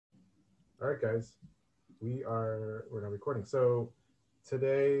All right, guys, we're now recording. So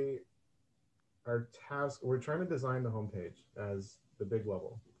today, our task, we're trying to design the homepage as the big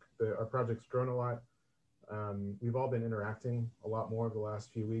level. Our project's grown a lot. We've all been interacting a lot more over the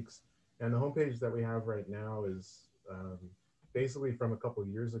last few weeks, and the homepage that we have right now is basically from a couple of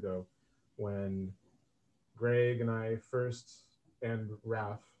years ago, when Greg and I first, and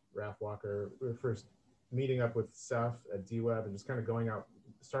Raf Walker, we were first meeting up with Seth at DWeb and just kind of going out,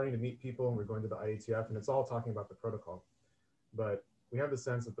 starting to meet people, and we're going to the IETF, and it's all talking about the protocol. But we have the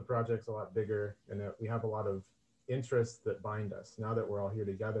sense that the project's a lot bigger and that we have a lot of interests that bind us. Now that we're all here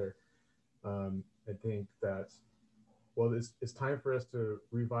together, I think that, well, it's time for us to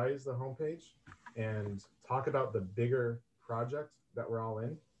revise the homepage and talk about the bigger project that we're all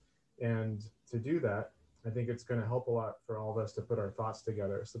in. And to do that, I think it's going to help a lot for all of us to put our thoughts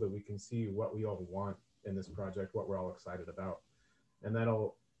together so that we can see what we all want in this project, what we're all excited about. And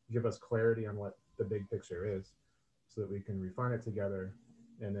that'll give us clarity on what the big picture is so that we can refine it together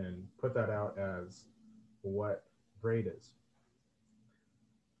and then put that out as what Braid is.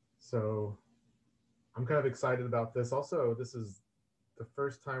 So I'm kind of excited about this. Also, this is the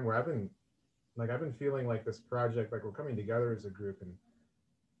first time where I've been feeling like this project, like we're coming together as a group and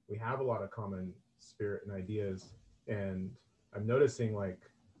we have a lot of common spirit and ideas. And I'm noticing like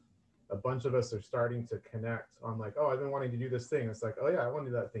a bunch of us are starting to connect on like, oh, I've been wanting to do this thing. It's like, oh yeah, I want to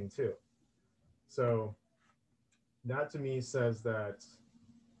do that thing too. So that to me says that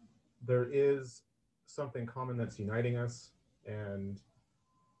there is something common that's uniting us and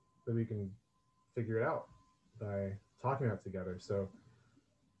that we can figure it out by talking about it together. So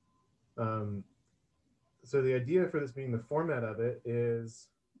so the idea for this meeting, the format of it is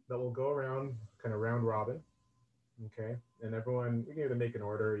that we'll go around kind of round robin, okay? And everyone, you can either make an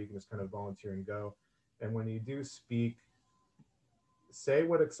order, or you can just kind of volunteer and go. And when you do speak, say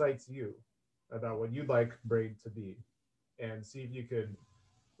what excites you about what you'd like Braid to be, and see if you could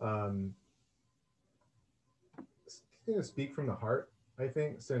speak from the heart. I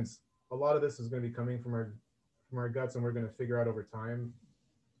think since a lot of this is going to be coming from our guts, and we're going to figure out over time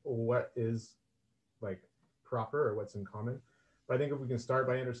what is like proper or what's in common. But I think if we can start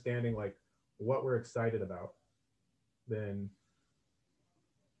by understanding like what we're excited about, then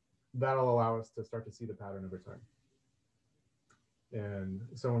that'll allow us to start to see the pattern over time. And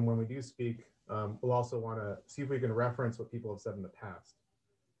so when we do speak, we'll also want to see if we can reference what people have said in the past.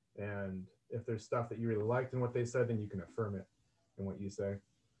 And if there's stuff that you really liked in what they said, then you can affirm it in what you say.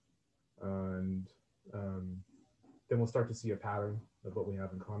 And then we'll start to see a pattern of what we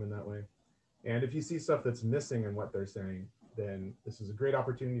have in common that way. And if you see stuff that's missing in what they're saying, then this is a great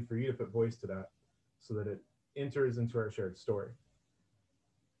opportunity for you to put voice to that so that it enters into our shared story.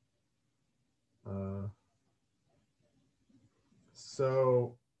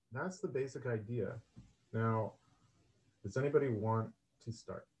 So that's the basic idea. Now, does anybody want to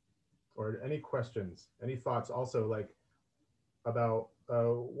start? Or any questions, any thoughts also like about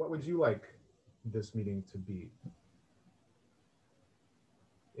what would you like this meeting to be?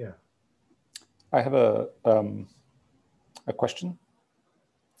 Yeah. I have a question.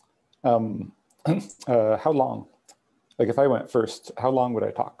 How long? Like if I went first, how long would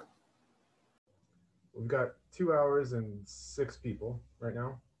I talk? We've got 2 hours and 6 people right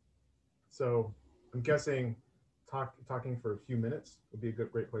now. So I'm guessing talking for a few minutes would be a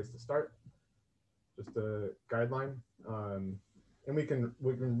great place to start. Just a guideline. And we can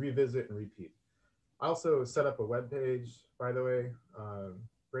revisit and repeat. I also set up a web page, by the way,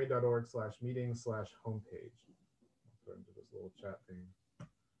 braid.org/meeting/homepage. I'll into this little chat thing.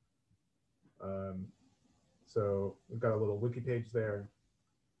 So we've got a little wiki page there,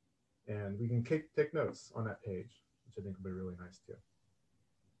 and we can take notes on that page, which I think will be really nice too.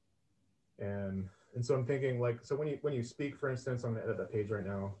 And so I'm thinking like, so when you speak, for instance, I'm gonna edit that page right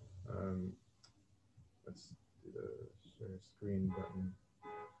now. Let's do the share screen button.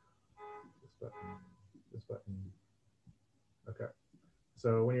 This button. Okay.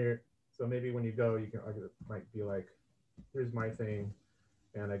 So maybe when you go, you can, it might be like, here's my thing,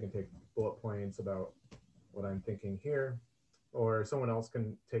 and I can take bullet points about what I'm thinking here, or someone else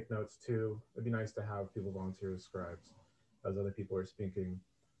can take notes too. It'd be nice to have people volunteer as scribes as other people are speaking.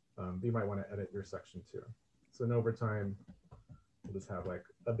 You might want to edit your section too. So then over time, we'll just have like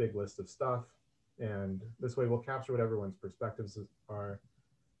a big list of stuff, and this way we'll capture what everyone's perspectives are.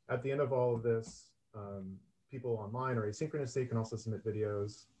 At the end of all of this, people online or asynchronously can also submit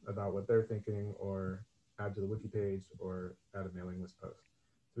videos about what they're thinking or add to the wiki page or add a mailing list post.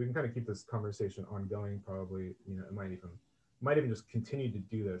 So we can kind of keep this conversation ongoing. Probably, you know, it might even just continue to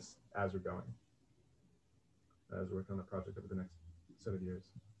do this as we're going, as we're working on the project over the next set of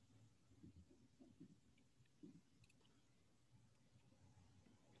years.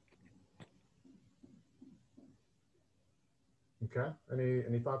 Okay.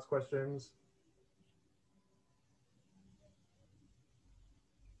 Any thoughts, questions?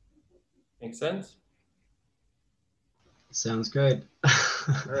 Makes sense. Sounds good.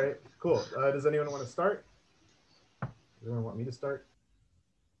 All right, cool. Does anyone want to start? Does anyone want me to start?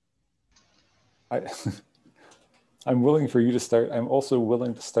 I'm willing for you to start. I'm also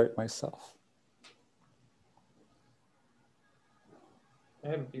willing to start myself. I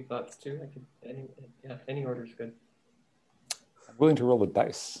have a few thoughts too. Any order is good. I'm willing to roll the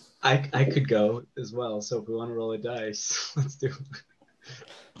dice. I could go as well. So if we want to roll a dice, let's do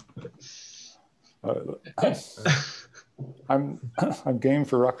it. I'm game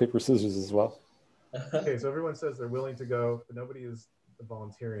for rock, paper, scissors as well. Okay, so everyone says they're willing to go, but nobody is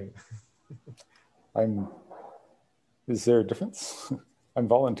volunteering. Is there a difference? I'm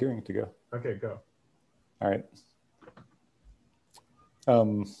volunteering to go. Okay, go. All right.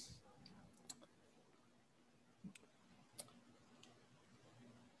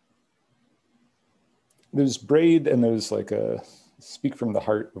 There's Braid, and there's like a speak from the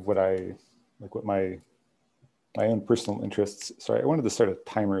heart of what my own personal interests. Sorry, I wanted to start a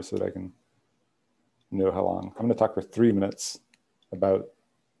timer so that I can know how long. I'm going to talk for 3 minutes about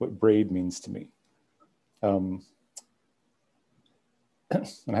what Braid means to me. And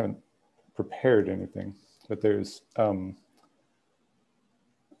I haven't prepared anything, but there's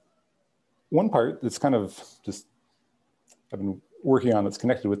one part that's kind of just I've been working on that's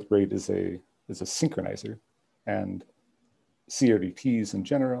connected with Braid is a synchronizer, and CRDTs in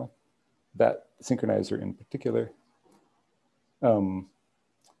general, that synchronizer in particular. But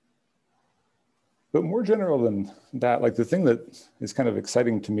more general than that, like the thing that is kind of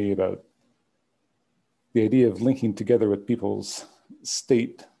exciting to me about the idea of linking together with people's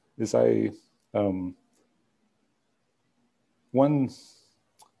state is one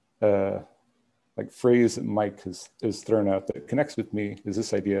like phrase that Mike has thrown out that connects with me is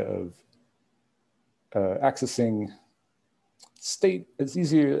this idea of accessing state as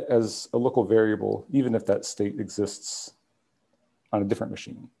easy as a local variable, even if that state exists on a different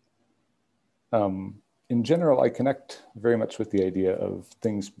machine. In general, I connect very much with the idea of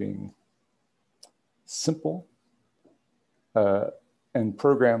things being simple and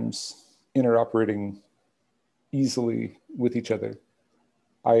programs interoperating easily with each other.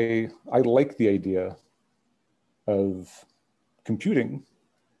 I like the idea of computing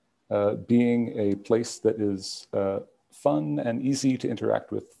being a place that is fun and easy to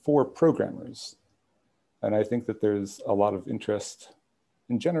interact with for programmers. And I think that there's a lot of interest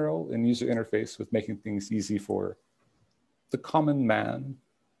in general in user interface with making things easy for the common man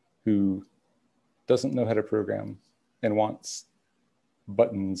who doesn't know how to program and wants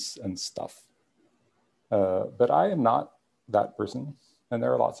buttons and stuff. But I am not that person, and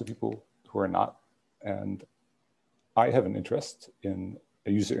there are lots of people who are not. And I have an interest in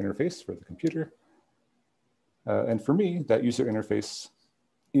a user interface for the computer. And for me, that user interface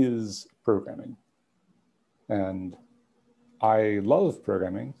is programming. And I love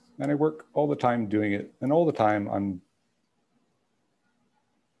programming, and I work all the time doing it. And all the time,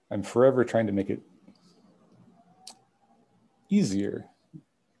 I'm forever trying to make it easier,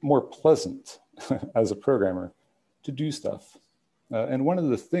 more pleasant as a programmer to do stuff. And one of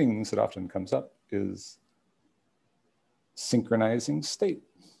the things that often comes up is synchronizing state.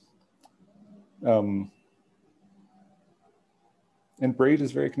 And Braid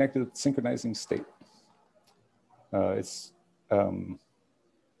is very connected with synchronizing state. And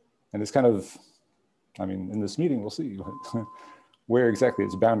it's kind of, I mean, in this meeting, we'll see where exactly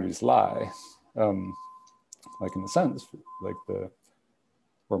its boundaries lie. Like in the sense, like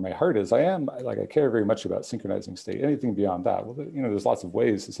where my heart is, I care very much about synchronizing state. Anything beyond that, well, there's lots of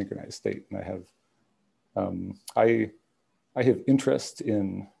ways to synchronize state, and I have interest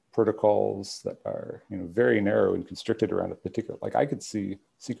in protocols that are very narrow and constricted around a particular. Like I could see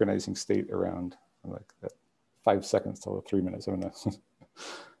synchronizing state around like that 5 seconds till the 3 minutes. I'm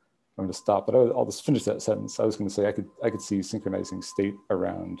gonna stop, but I'll just finish that sentence. I was going to say I could see synchronizing state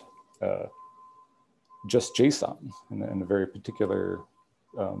around just JSON and a very particular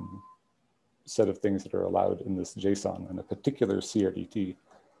set of things that are allowed in this JSON and a particular CRDT,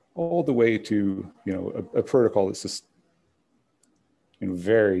 all the way to a protocol that's just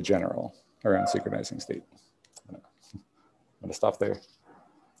very general around synchronizing state. I'm gonna stop there.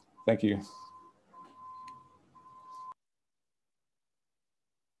 Thank you.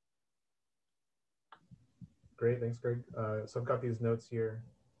 Great, thanks, Greg. So I've got these notes here.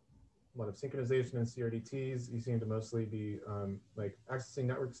 A lot of synchronization and CRDTs. You seem to mostly be like accessing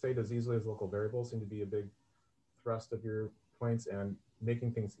network state as easily as local variables seem to be a big thrust of your points, and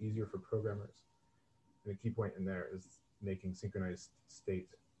making things easier for programmers. And a key point in there is making synchronized state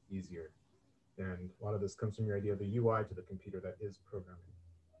easier. And a lot of this comes from your idea of the UI to the computer that is programming.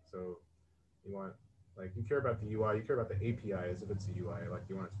 So you want, like, you care about the UI, you care about the API as if it's a UI, like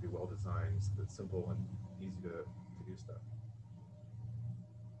you want it to be well designed, so it's simple and easy to do stuff.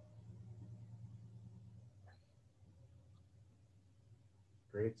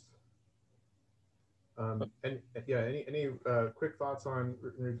 Great. And yeah, any quick thoughts on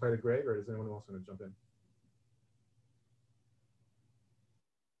in reply to Greg, or does anyone else want to jump in?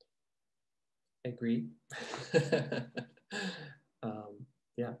 I agree.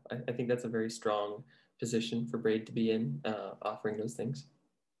 Yeah, I think that's a very strong position for Braid to be in, offering those things.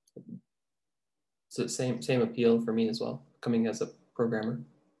 So same appeal for me as well, coming as a programmer.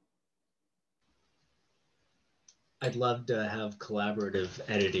 I'd love to have collaborative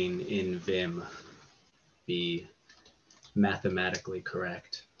editing in Vim be mathematically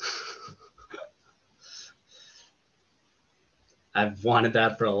correct. I've wanted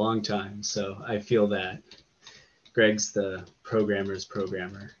that for a long time, so I feel that Greg's the programmer's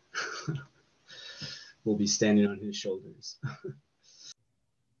programmer. We'll be standing on his shoulders.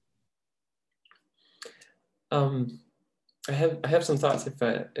 I have some thoughts if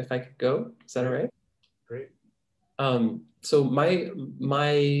I could go. Is that all right? Great. So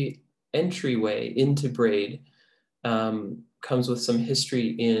my entryway into Braid comes with some history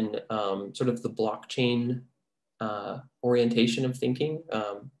in sort of the blockchain orientation of thinking.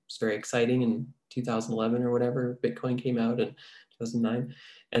 It's very exciting in 2011 or whatever. Bitcoin came out in 2009,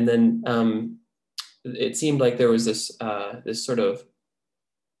 and then it seemed like there was this this sort of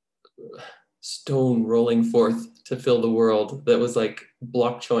stone rolling forth to fill the world that was like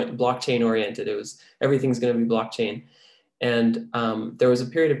blockchain oriented. It was everything's going to be blockchain. And there was a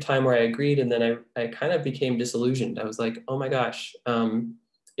period of time where I agreed, and then I kind of became disillusioned. I was like, oh my gosh,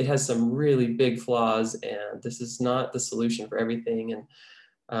 it has some really big flaws, and this is not the solution for everything.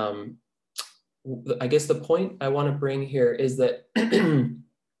 And I guess the point I want to bring here is that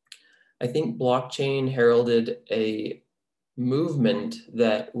I think blockchain heralded a movement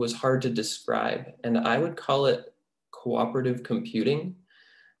that was hard to describe, and I would call it cooperative computing.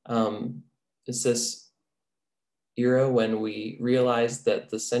 It's this era when we realized that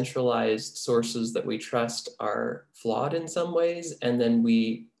the centralized sources that we trust are flawed in some ways, and then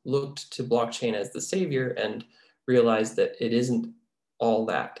we looked to blockchain as the savior and realized that it isn't all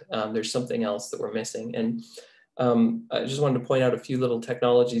that. There's something else that we're missing. And I just wanted to point out a few little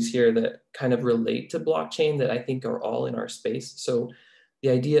technologies here that kind of relate to blockchain that I think are all in our space. So the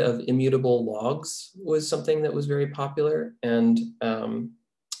idea of immutable logs was something that was very popular, and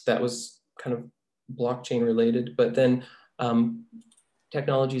that was kind of blockchain related. But then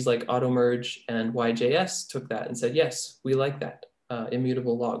technologies like AutoMerge and YJS took that and said, yes, we like that,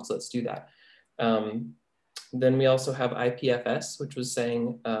 immutable logs, let's do that. Then we also have IPFS, which was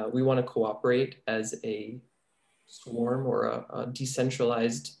saying we want to cooperate as a swarm or a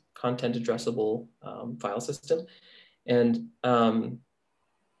decentralized content addressable file system. And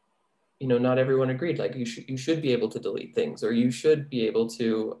you know, not everyone agreed. Like you should be able to delete things, or you should be able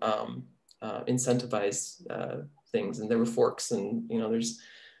to incentivize things. And there were forks, and you know, there's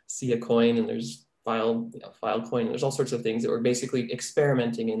Sia coin, and there's file coin, and there's all sorts of things that were basically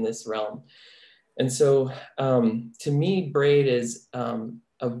experimenting in this realm. And so to me, Braid is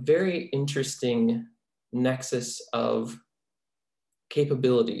a very interesting nexus of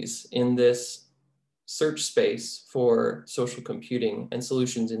capabilities in this search space for social computing and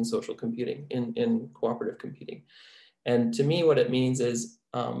solutions in social computing, in cooperative computing. And to me, what it means is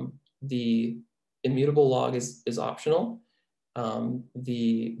the immutable log is optional.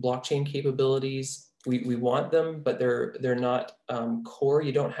 The blockchain capabilities, we want them, but they're not core.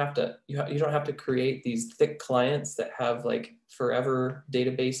 You don't have to create these thick clients that have like forever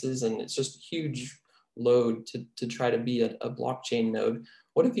databases, and it's just huge load to try to be a blockchain node.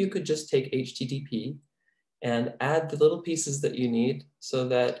 What if you could just take HTTP and add the little pieces that you need so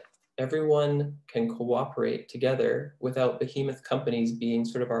that everyone can cooperate together without behemoth companies being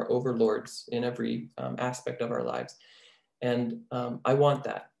sort of our overlords in every aspect of our lives? And I want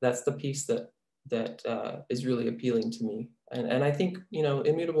that. That's the piece that is really appealing to me. And I think, you know,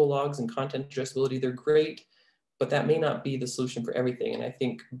 immutable logs and content addressability, they're great, but that may not be the solution for everything. And I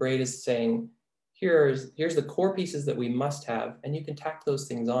think Braid is saying, here's the core pieces that we must have, and you can tack those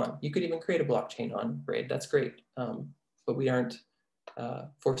things on. You could even create a blockchain on Braid. That's great. But we aren't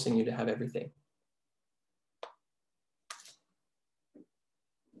forcing you to have everything.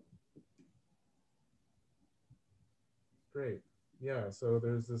 Great. Yeah, so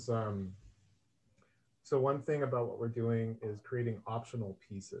there's this, so one thing about what we're doing is creating optional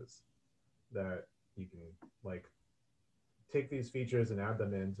pieces that you can, like, take these features and add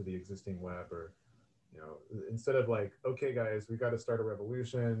them into the existing web, or instead of like, okay guys, we got to start a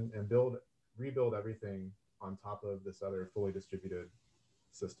revolution and rebuild everything on top of this other fully distributed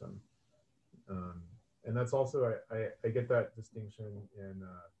system. And that's also, I get that distinction in,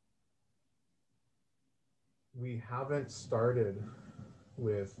 we haven't started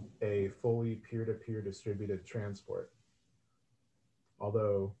with a fully peer-to-peer distributed transport,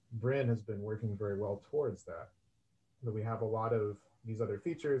 although Bryn has been working very well towards that. But we have a lot of these other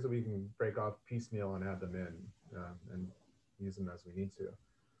features that we can break off piecemeal and add them in, and use them as we need to.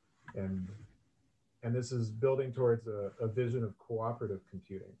 And this is building towards a vision of cooperative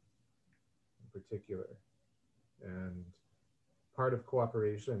computing in particular. And part of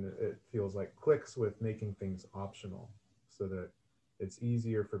cooperation, it feels like, clicks with making things optional so that it's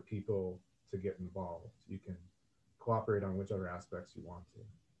easier for people to get involved. You can cooperate on whichever aspects you want to.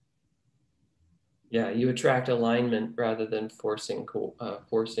 Yeah, you attract alignment rather than forcing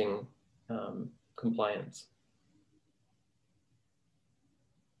compliance.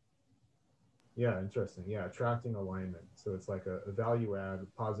 Yeah, interesting. Yeah, attracting alignment. So it's like a value add,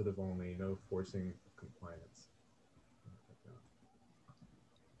 positive only, no forcing compliance.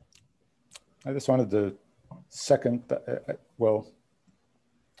 I just wanted to second, well,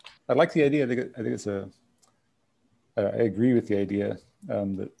 I like the idea. I think it's I agree with the idea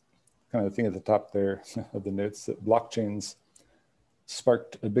that kind of the thing at the top there of the notes, that blockchains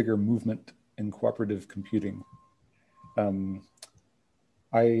sparked a bigger movement in cooperative computing.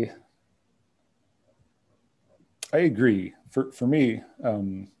 I agree. For me,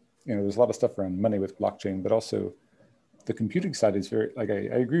 there's a lot of stuff around money with blockchain, but also the computing side is very, like, I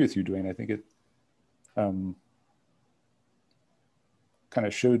agree with you, Dwayne. I think it kind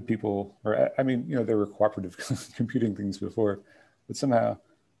of showed people, or I mean, there were cooperative computing things before, but somehow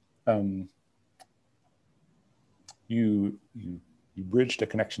you bridged a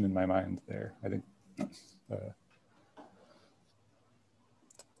connection in my mind there. I think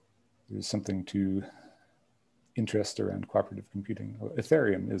there's something to interest around cooperative computing.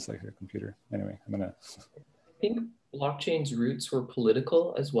 Ethereum is like a computer. Anyway, I think blockchain's roots were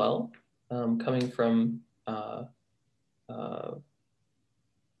political as well, coming from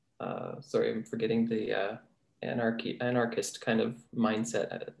sorry, I'm forgetting the anarchist kind of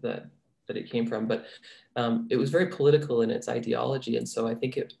mindset that it came from, but it was very political in its ideology, and so I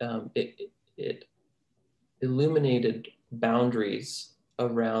think it illuminated boundaries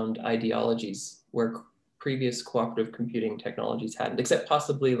around ideologies where previous cooperative computing technologies hadn't, except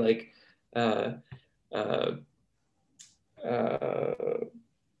possibly like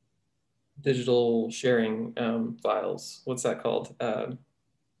digital sharing files. What's that called?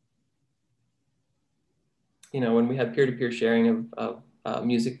 When we had peer-to-peer sharing of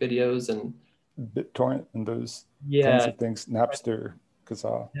music videos and BitTorrent and those kinds of things. Napster,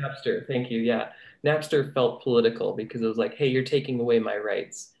 Kazaa. Napster, thank you. Yeah, Napster felt political because it was like, hey, you're taking away my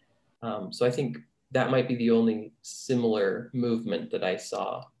rights. So I think that might be the only similar movement that I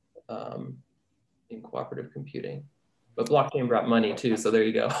saw in cooperative computing. But blockchain brought money too, so there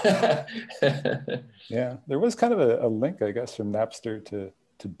you go. Yeah, there was kind of a link, I guess, from Napster to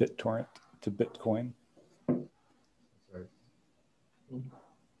BitTorrent to Bitcoin. Right.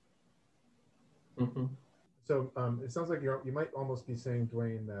 Mm-hmm. So it sounds like you might almost be saying,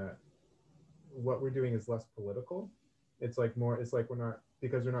 Dwayne, that what we're doing is less political. It's like more, it's like we're not,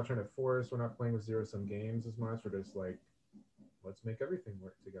 because we're not trying to force, we're not playing with zero-sum games as much. We're just like, let's make everything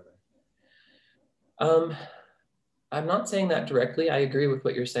work together. I'm not saying that directly. I agree with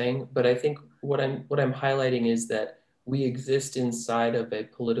what you're saying, but I think what I'm highlighting is that we exist inside of a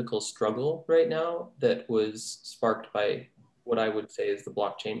political struggle right now that was sparked by what I would say is the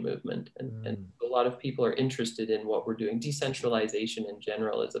blockchain movement. And a lot of people are interested in what we're doing. Decentralization in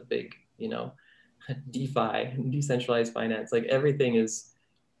general is a big, DeFi, decentralized finance, like everything is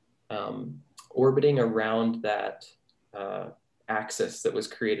orbiting around that axis that was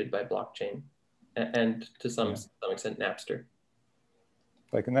created by blockchain. And to some extent, Napster.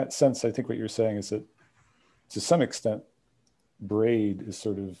 Like in that sense, I think what you're saying is that to some extent, Braid is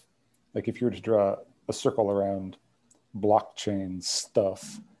sort of like, if you were to draw a circle around blockchain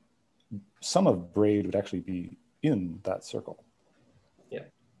stuff, some of Braid would actually be in that circle.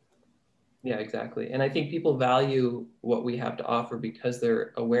 Yeah, exactly. And I think people value what we have to offer because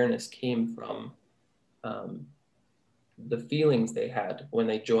their awareness came from the feelings they had when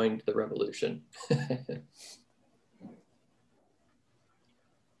they joined the revolution.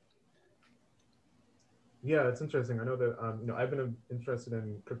 Yeah, it's interesting. I know that I've been interested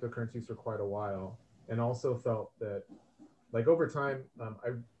in cryptocurrencies for quite a while, and also felt that, like, over time,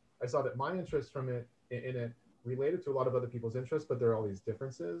 I saw that my interest in it related to a lot of other people's interests, but there are all these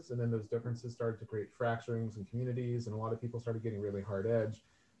differences. And then those differences started to create fracturings and communities, and a lot of people started getting really hard edge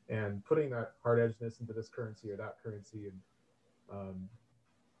and putting that hard edgeness into this currency or that currency.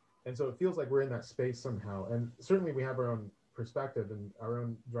 And so it feels like we're in that space somehow. And certainly we have our own perspective and our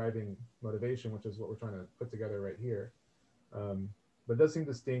own driving motivation, which is what we're trying to put together right here. But it does seem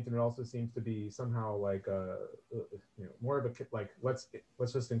distinct, and it also seems to be somehow like more of a like let's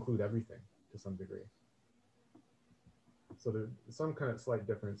just include everything to some degree. So there's some kind of slight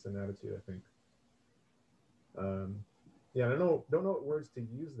difference in attitude, I think. Yeah, I don't know what words to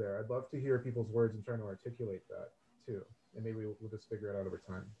use there. I'd love to hear people's words and trying to articulate that too, and maybe we'll just figure it out over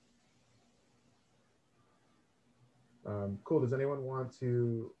time. Cool. Does anyone want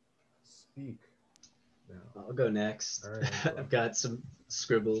to speak now? I'll go next. All right, I've got some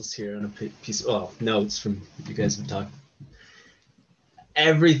scribbles here on a piece. Well, notes from you guys have talked.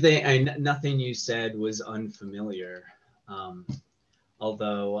 Nothing you said was unfamiliar.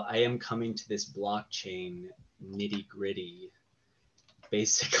 Although I am coming to this blockchain nitty gritty,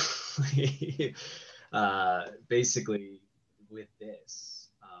 basically, basically with this.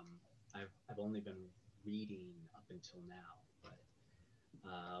 I've only been reading up until now, but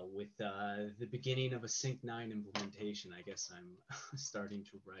with the beginning of a Sync 9 implementation, I guess I'm starting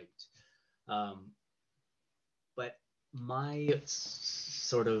to write. But my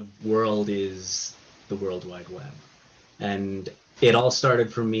sort of world is the World Wide Web. And it all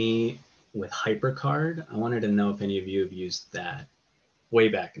started for me with HyperCard. I wanted to know if any of you have used that way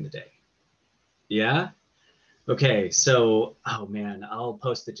back in the day. Yeah? Okay, so, oh man, I'll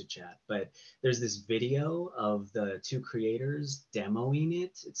post it to chat, but there's this video of the two creators demoing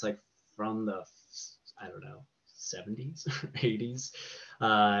it. It's like from the, I don't know, 70s or 80s.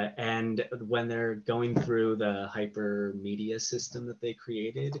 And when they're going through the hyper media system that they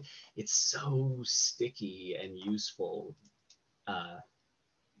created, it's so sticky and useful.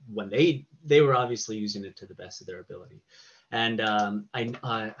 When they were obviously using it to the best of their ability. And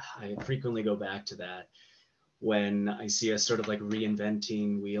I frequently go back to that when I see us sort of like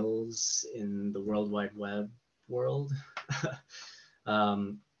reinventing wheels in the World Wide Web world.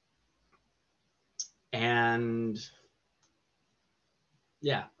 And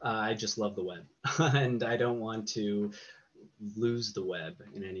yeah, I just love the web. And I don't want to lose the web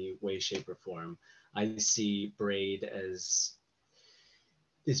in any way, shape, or form. I see Braid as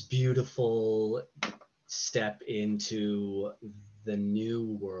this beautiful step into the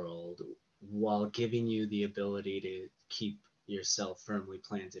new world while giving you the ability to keep yourself firmly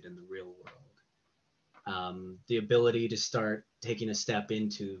planted in the real world. The ability to start taking a step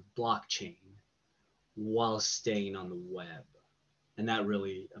into blockchain while staying on the web. And that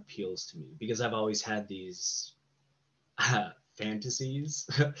really appeals to me because I've always had these fantasies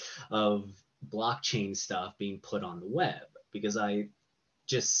of blockchain stuff being put on the web because I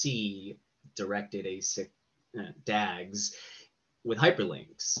just see directed ASIC DAGs with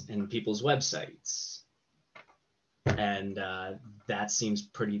hyperlinks in people's websites. And that seems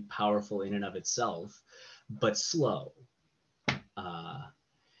pretty powerful in and of itself, but slow.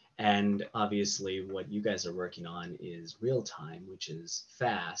 And obviously what you guys are working on is real time, which is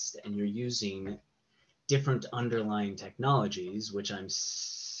fast, and you're using different underlying technologies, which I'm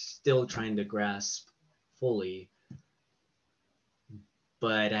still trying to grasp fully.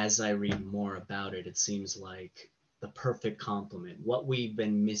 But as I read more about it, it seems like the perfect complement, what we've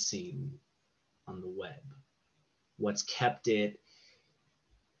been missing on the web, what's kept it,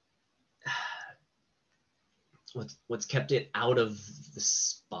 what's kept it out of the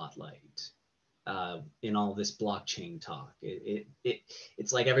spotlight in all this blockchain talk.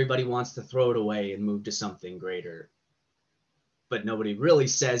 It's like everybody wants to throw it away and move to something greater, but nobody really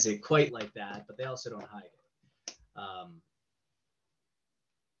says it quite like that, but they also don't hide it.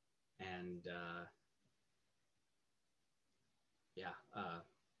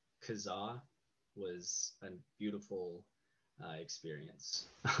 Kazaa was a beautiful experience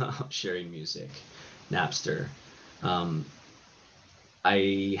sharing music. Napster.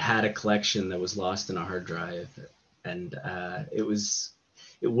 I had a collection that was lost in a hard drive, and it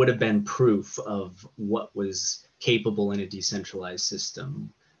would have been proof of what was capable in a decentralized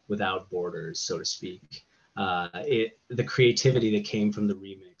system without borders, so to speak. The creativity that came from the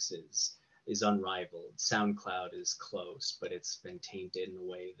remixes is unrivaled. SoundCloud is close, but it's been tainted in a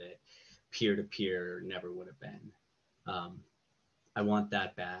way that peer-to-peer never would have been. I want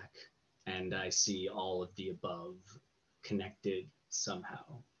that back, and I see all of the above connected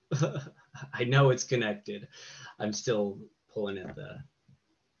somehow. I know it's connected. I'm still pulling at the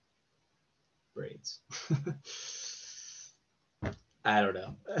braids. I don't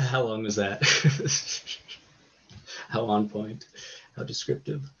know. How long was that? How on point, how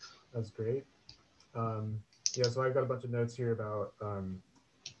descriptive. That's great. Yeah, so I've got a bunch of notes here about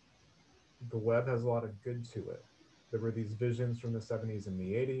the web has a lot of good to it. There were these visions from the 70s and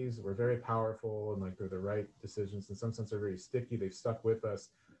the 80s were very powerful, and like they're the right decisions. In some sense, they're very sticky. They've stuck with us.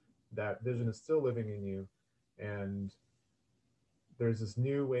 That vision is still living in you. And there's this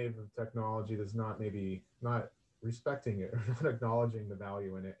new wave of technology that's not respecting it or not acknowledging the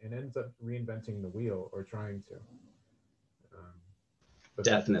value in it, and ends up reinventing the wheel or trying to. But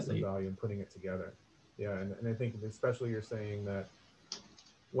Definitely. some value in putting it together. Yeah, and I think especially you're saying that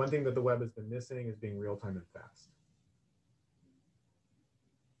one thing that the web has been missing is being real time and fast.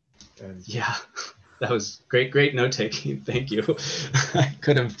 And yeah, that was great note taking. Thank you. I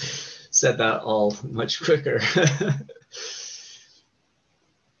could have said that all much quicker.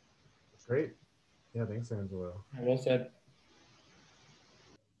 Great. Yeah, thanks, Angelo. Well said.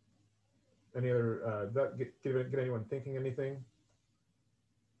 Any other get anyone thinking anything?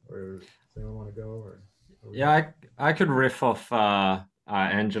 Or does anyone want to go? Or yeah, I could riff off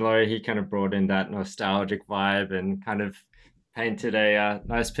Angelo. He kind of brought in that nostalgic vibe and kind of painted a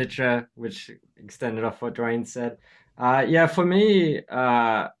nice picture, which extended off what Dwayne said. Yeah, for me,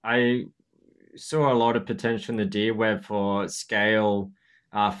 I saw a lot of potential in the D web for scale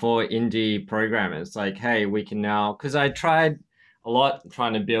for indie programmers. Like, hey, we can now, because I tried a lot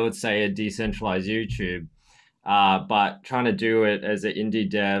trying to build, say, a decentralized YouTube. But trying to do it as an indie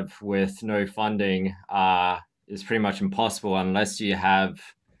dev with no funding is pretty much impossible unless you have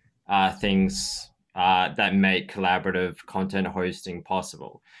things that make collaborative content hosting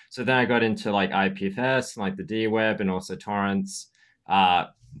possible. So then I got into like IPFS, like the D web, and also torrents.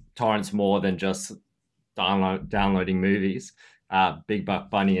 Torrents more than just downloading movies. Big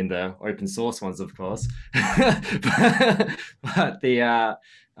Buck Bunny and the open source ones, of course. but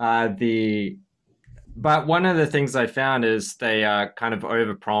but one of the things I found is they kind of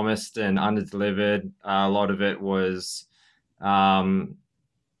overpromised and underdelivered. A lot of it was a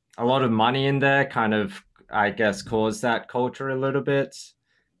lot of money in there, kind of, I guess, caused that culture a little bit.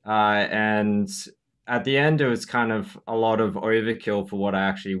 And at the end, it was kind of a lot of overkill for what I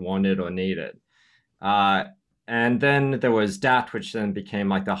actually wanted or needed. And then there was DAT, which then became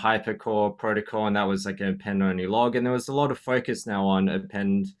like the hypercore protocol, and that was like an append-only log. And there was a lot of focus now on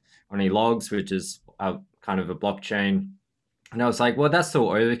append-only logs, which is kind of a blockchain. And I was like, well, that's still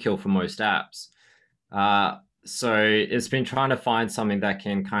overkill for most apps. So it's been trying to find something that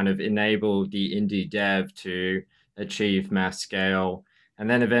can kind of enable the indie dev to achieve mass scale. And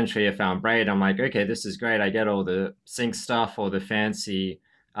then eventually I found Braid. I'm like, okay, this is great. I get all the sync stuff, all the fancy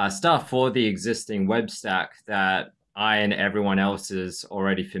stuff for the existing web stack that I and everyone else is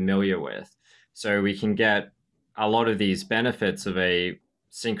already familiar with. So we can get a lot of these benefits of a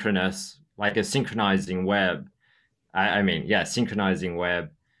synchronous, like a synchronizing web. Synchronizing web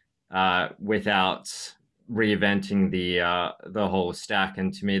without reinventing the whole stack.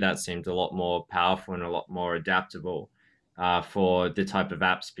 And to me, that seemed a lot more powerful and a lot more adaptable for the type of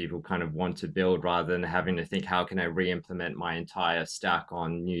apps people kind of want to build, rather than having to think, how can I re-implement my entire stack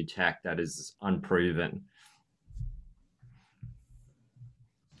on new tech that is unproven?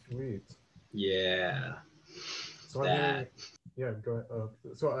 Sweet. Yeah. So I'm hearing, yeah, go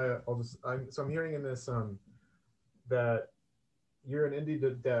ahead. So I'm hearing in this that you're an indie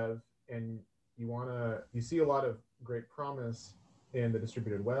dev and you see a lot of great promise in the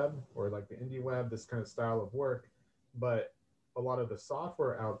distributed web or like the indie web, this kind of style of work, but a lot of the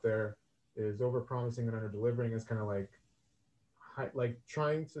software out there is over-promising and under-delivering. Is kind of like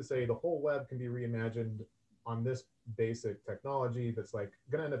trying to say the whole web can be reimagined on this basic technology that's like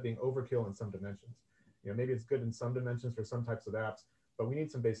going to end up being overkill in some dimensions. Maybe it's good in some dimensions for some types of apps, but we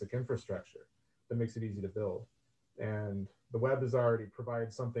need some basic infrastructure that makes it easy to build. And the web has already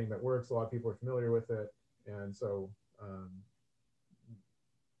provided something that works. A lot of people are familiar with it. And so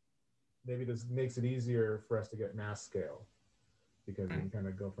maybe this makes it easier for us to get mass scale because we can kind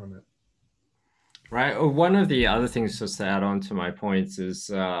of go from it. Right. One of the other things, just to add on to my points, is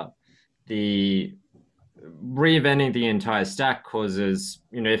the reinventing the entire stack causes,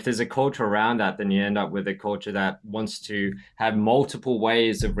 if there's a culture around that, then you end up with a culture that wants to have multiple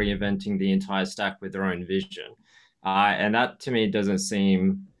ways of reinventing the entire stack with their own vision. And that to me doesn't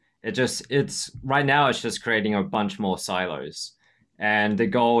seem, it's right now it's just creating a bunch more silos. And the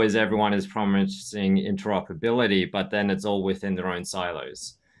goal is everyone is promising interoperability, but then it's all within their own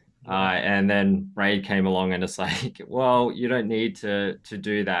silos. And then Braid came along and it's like, well, you don't need to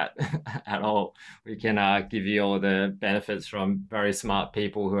do that at all. We can give you all the benefits from very smart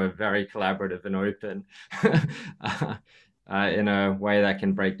people who are very collaborative and open in a way that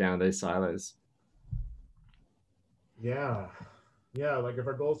can break down those silos. Yeah. Yeah. Like if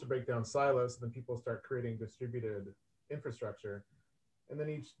our goal is to break down silos, then people start creating distributed infrastructure, and then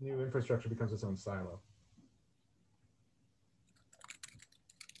each new infrastructure becomes its own silo.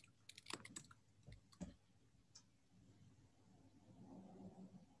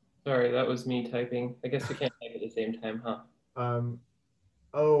 Sorry, that was me typing. I guess we can't type at the same time, huh? Um,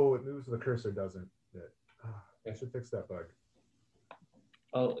 oh, it moves the cursor, doesn't it? I should fix that bug.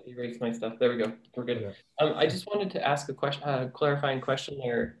 I'll erase my stuff. There we go. We're good. Okay. I just wanted to ask a question, clarifying question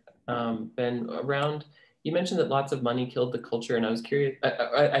there, Ben, around, you mentioned that lots of money killed the culture, and I was curious.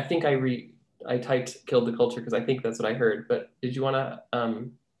 I think I typed killed the culture because I think that's what I heard. But did you want to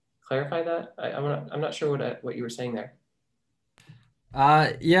clarify that? I'm not sure what you were saying there.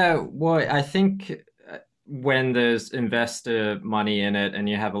 Yeah, well, I think when there's investor money in it and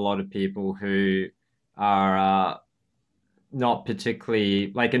you have a lot of people who are not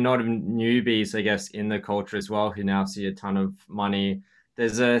particularly like a lot of newbies, I guess, in the culture as well, who now see a ton of money.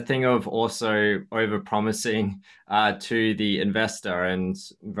 There's a thing of also over promising to the investor and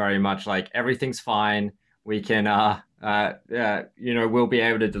very much like everything's fine. We can, we'll be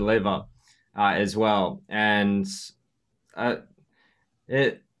able to deliver as well. And uh,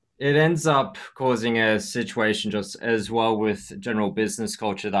 it it ends up causing a situation just as well with general business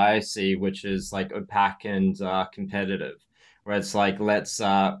culture that I see, which is like opaque and competitive, where it's like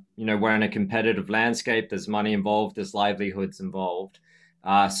we're in a competitive landscape. There's money involved. There's livelihoods involved.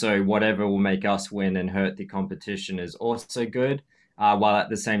 So whatever will make us win and hurt the competition is also good, while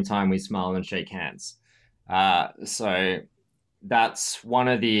at the same time we smile and shake hands. So that's one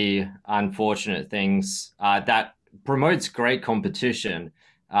of the unfortunate things that promotes great competition,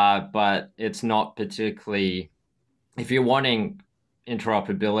 but it's not particularly. If you're wanting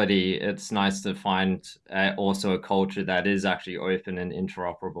interoperability, it's nice to find also a culture that is actually open and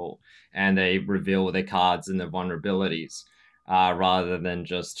interoperable, and they reveal their cards and their vulnerabilities rather than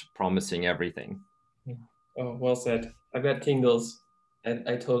just promising everything. Oh, well said. I've got tingles.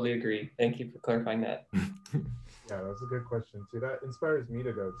 I totally agree. Thank you for clarifying that. Yeah, that's a good question too. That inspires me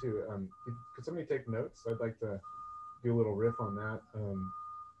to go too. Could somebody take notes? I'd like to do a little riff on that.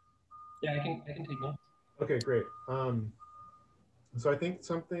 Yeah, I can take notes. Okay, great. So I think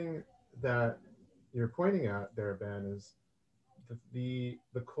something that you're pointing at there, Ben, is the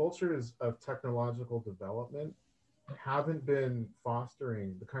cultures of technological development haven't been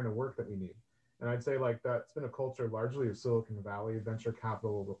fostering the kind of work that we need. And I'd say like that's been a culture largely of Silicon Valley venture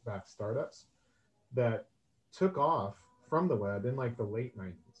capital backed startups that took off from the web in like the late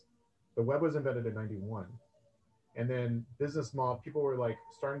 90s. The web was invented in 91. And then business model, people were like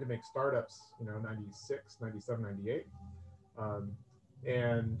starting to make startups, 96, 97, 98.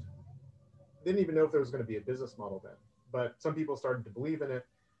 And didn't even know if there was going to be a business model then. But some people started to believe in it.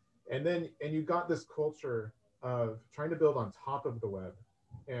 And you got this culture of trying to build on top of the web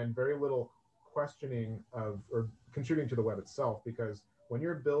and very little questioning of or contributing to the web itself, because when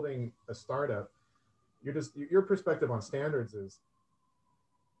you're building a startup, your perspective on standards is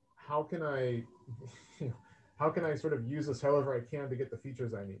how can I how can I sort of use this however I can to get the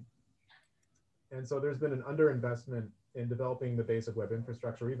features I need. And so there's been an underinvestment in developing the basic web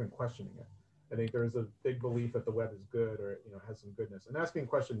infrastructure, or even questioning it. I think there's a big belief that the web is good, or has some goodness, and that's being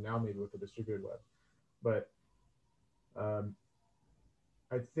questioned now maybe with the distributed web. But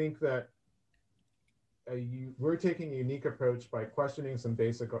I think that we're taking a unique approach by questioning some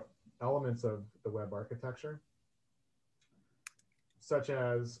basic elements of the web architecture, such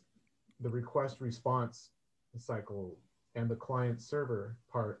as the request response cycle and the client server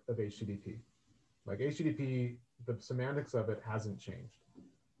part of HTTP. Like HTTP, the semantics of it hasn't changed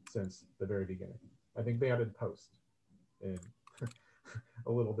since the very beginning. I think they added post in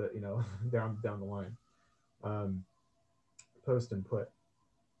a little bit, down the line. Post and put.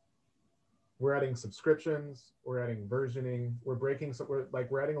 We're adding subscriptions. We're adding versioning. We're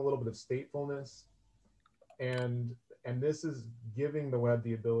adding a little bit of statefulness, and this is giving the web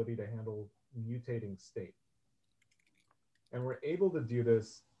the ability to handle mutating state. And we're able to do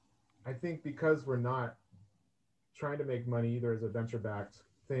this, I think, because we're not trying to make money either as a venture-backed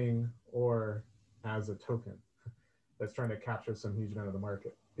thing or as a token that's trying to capture some huge amount of the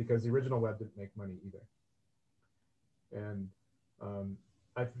market, because the original web didn't make money either. And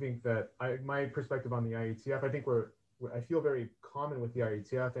I think that my perspective on the IETF, I feel very common with the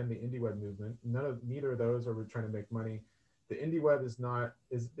IETF and the indie web movement. Neither of those are trying to make money. The indie web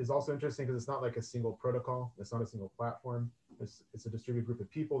is also interesting because it's not like a single protocol. It's not a single platform. It's a distributed group of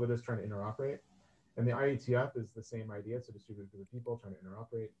people that is trying to interoperate. And the IETF is the same idea. It's a distributed group of people trying to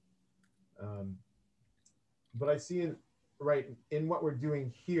interoperate. But I see in what we're doing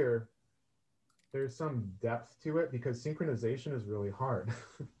here, there's some depth to it because synchronization is really hard.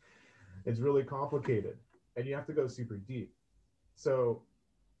 It's really complicated and you have to go super deep. So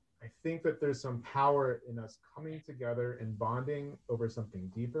I think that there's some power in us coming together and bonding over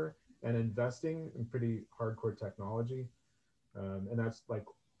something deeper and investing in pretty hardcore technology. And that's like,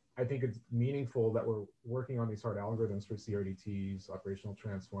 I think it's meaningful that we're working on these hard algorithms for CRDTs, operational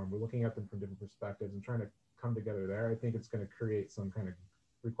transform. We're looking at them from different perspectives and trying to come together there. I think it's going to create some kind of,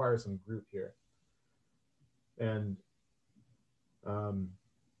 require some group here. And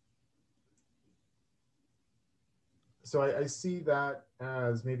so I see that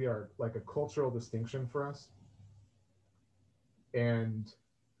as maybe like a cultural distinction for us. And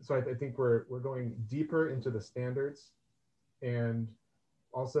so I think we're going deeper into the standards and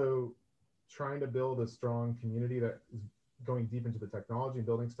also trying to build a strong community that is going deep into the technology and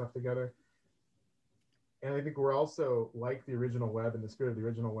building stuff together. And I think we're also, like the original web, in the spirit of the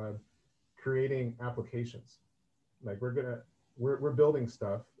original web, creating applications. Like we're building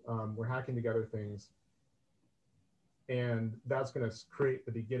stuff, we're hacking together things, and that's going to create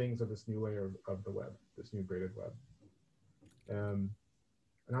the beginnings of this new layer of the web, this new braided web. And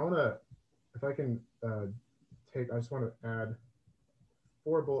I want to, if I can I just want to add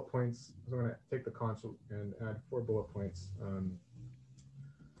 4 bullet points. So I'm going to take the console and add 4 bullet points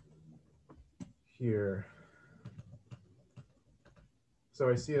here. So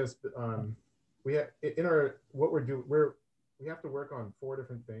I see us, we have in our, what we're doing, we have to work on 4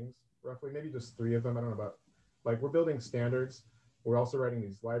 different things, roughly, maybe just 3 of them. I don't know about, like we're building standards. We're also writing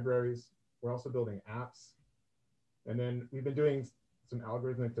these libraries. We're also building apps. And then we've been doing some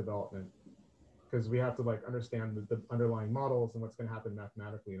algorithmic development because we have to like understand the underlying models and what's going to happen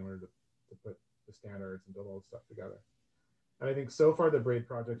mathematically in order to put the standards and build all this stuff together. And I think so far the Braid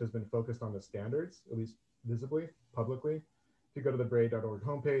project has been focused on the standards, at least visibly, publicly. If you go to the braid.org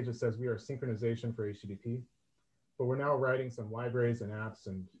homepage, it says we are synchronization for HTTP, but we're now writing some libraries and apps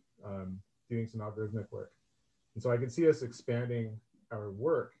and doing some algorithmic work. And so I can see us expanding our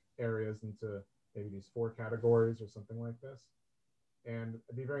work areas into maybe these 4 categories or something like this. And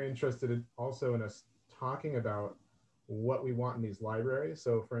I'd be very interested also in us talking about what we want in these libraries.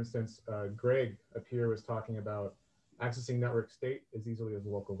 So for instance, Greg up here was talking about accessing network state as easily as a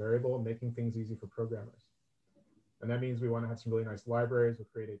local variable, making things easy for programmers. And that means we want to have some really nice libraries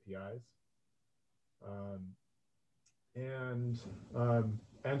with great APIs.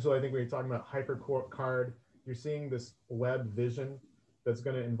 Angela, I think we were talking about HyperCard. You're seeing this web vision that's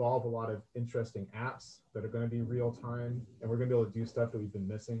going to involve a lot of interesting apps that are going to be real time, and we're going to be able to do stuff that we've been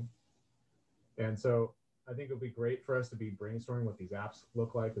missing. And so I think it'll be great for us to be brainstorming what these apps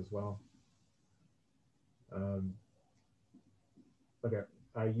look like as well. Okay,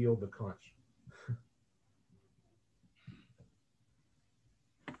 I yield the conch.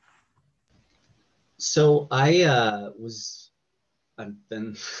 So I've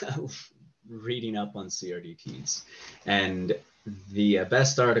been reading up on CRDTs, and the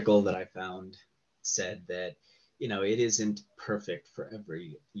best article that I found said that, you know, it isn't perfect for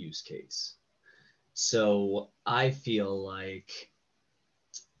every use case. So I feel like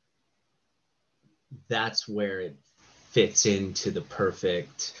that's where it fits into the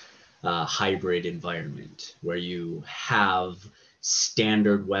perfect hybrid environment where you have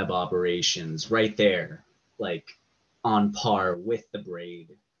standard web operations right there, like on par with the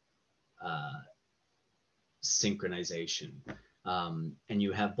Braid synchronization. And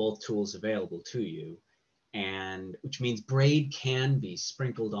you have both tools available to you, and which means Braid can be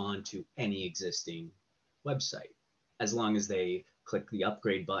sprinkled onto any existing website as long as they click the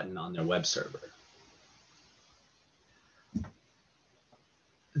upgrade button on their web server.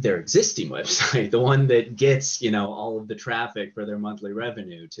 Their existing website, the one that gets, you know, all of the traffic for their monthly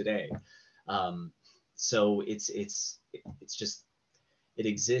revenue today. So it's just, it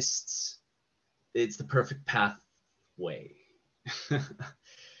exists. It's the perfect pathway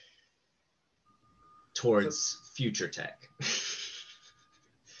towards future tech.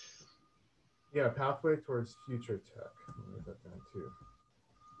 Yeah, pathway towards future tech. Let me write that down too.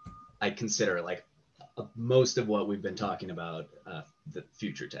 I consider like most of what we've been talking about the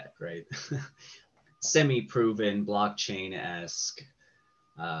future tech, right? Semi-proven blockchain-esque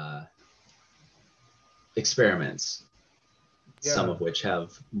experiments, yeah. Some of which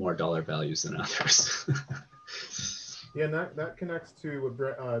have more dollar values than others. Yeah, and that connects to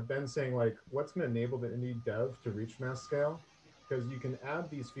what Ben's saying, like what's going to enable the indie dev to reach mass scale? Because you can add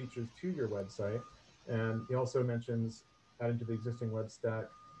these features to your website. And he also mentions adding to the existing web stack.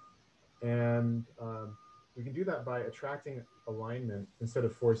 And we can do that by attracting alignment instead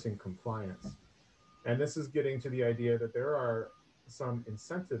of forcing compliance. And this is getting to the idea that there are some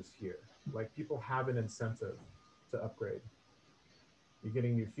incentives here like people have an incentive to upgrade. You're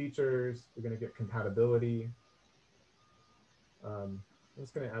getting new features, you're going to get compatibility. I'm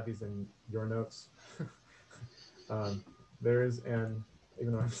just going to add these in your notes. um, there is an,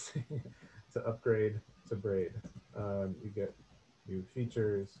 even though I'm saying to upgrade to Braid, you get new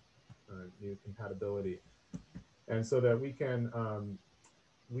features, new compatibility. And so that we can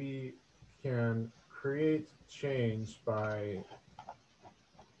create change by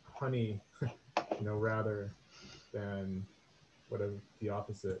honey, rather than whatever the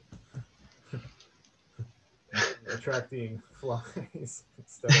opposite, attracting flies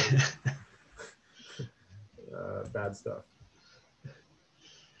instead of bad stuff.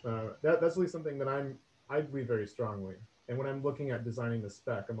 That's really something that I believe very strongly. And when I'm looking at designing the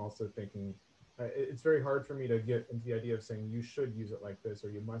spec, I'm also thinking it's very hard for me to get into the idea of saying you should use it like this or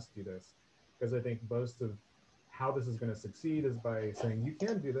you must do this, because I think most of how this is going to succeed is by saying you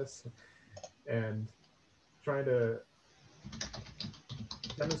can do this and trying to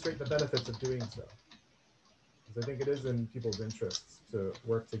demonstrate the benefits of doing so. Because I think it is in people's interests to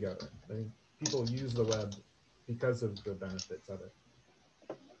work together. I think people use the web because of the benefits of it.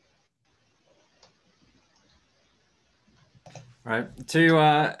 Right. To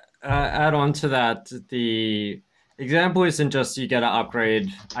add on to that, the example isn't just you get to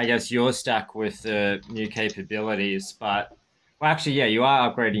upgrade, I guess, your stack with the new capabilities, but well, actually, yeah, you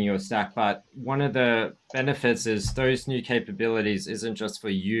are upgrading your stack, but one of the benefits is those new capabilities isn't just for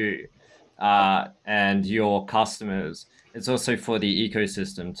you and your customers. It's also for the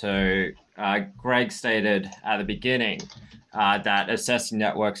ecosystem. So Greg stated at the beginning that assessing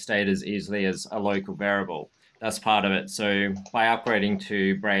network state as easily as a local variable. That's part of it. So by upgrading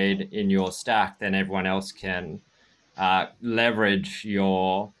to Braid in your stack, then everyone else can leverage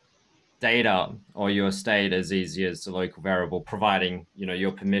your data or your state as easy as the local variable, providing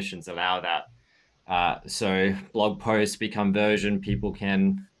your permissions allow that. So blog posts become version, people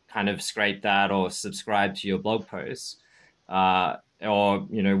can kind of scrape that or subscribe to your blog posts. Or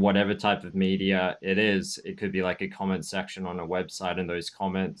whatever type of media it is. It could be like a comment section on a website, and those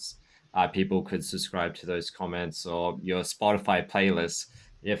comments, people could subscribe to those comments, or your Spotify playlist.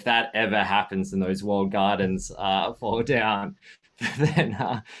 If that ever happens and those walled gardens fall down,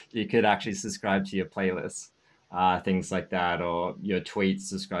 then you could actually subscribe to your playlists, things like that, or your tweets,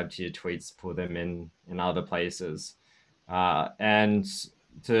 subscribe to your tweets, put them in other places. And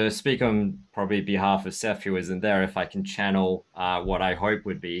to speak on probably behalf of Seth, who isn't there, if I can channel what I hope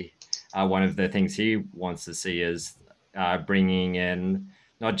would be one of the things he wants to see is bringing in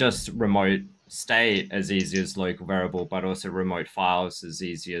not just remote state as easy as local variable, but also remote files as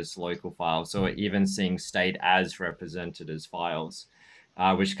easy as local files, or even seeing state as represented as files,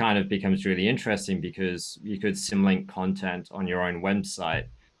 which kind of becomes really interesting because you could symlink content on your own website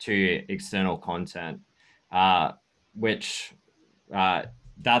to external content, which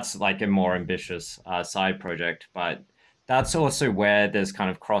that's like a more ambitious side project, but that's also where there's kind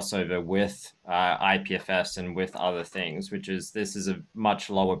of crossover with IPFS and with other things, which is this is a much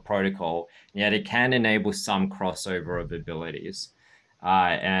lower protocol, yet it can enable some crossover of abilities.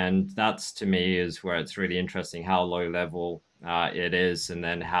 And that's, to me, is where it's really interesting how low level it is, and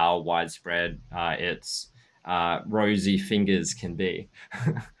then how widespread its rosy fingers can be.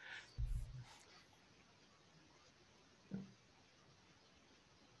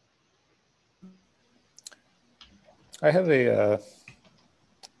 I have a,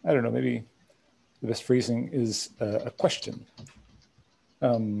 I don't know, maybe the best phrasing is a question.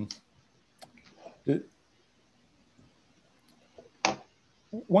 One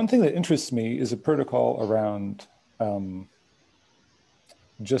thing that interests me is a protocol around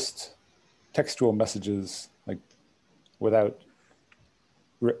just textual messages, like without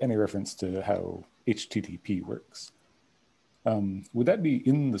any reference to how HTTP works. Would that be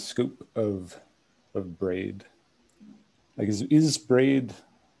in the scope of Braid? Like, is Braid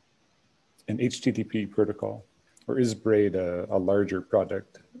an HTTP protocol, or is Braid a larger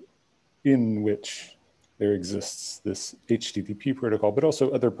project in which there exists this HTTP protocol, but also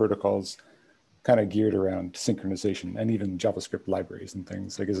other protocols kind of geared around synchronization and even JavaScript libraries and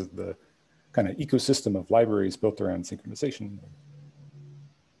things? Like, is it the kind of ecosystem of libraries built around synchronization?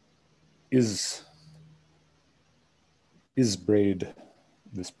 Is Braid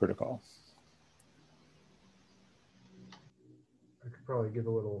this protocol? I could probably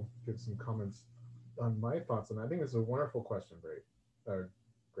give some comments on my thoughts on that. I think this is a wonderful question, Greg. I'm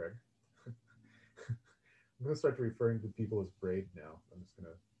going to start referring to people as Braid now. I'm just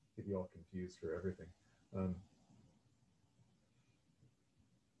going to get you all confused for everything.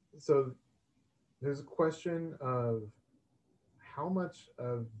 So there's a question of how much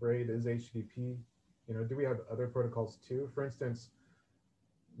of Braid is HTTP? You know, do we have other protocols too? For instance,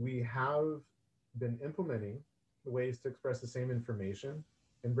 we have been implementing ways to express the same information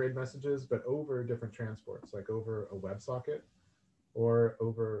in Braid messages, but over different transports, like over a WebSocket or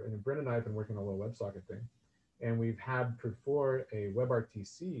over, and Brent and I have been working on a little WebSocket thing. And we've had before a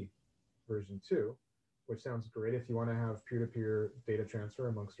WebRTC version 2, which sounds great if you want to have peer-to-peer data transfer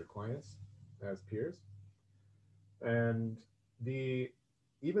amongst your clients as peers. And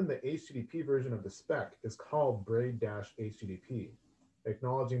even the HTTP version of the spec is called Braid-HTTP,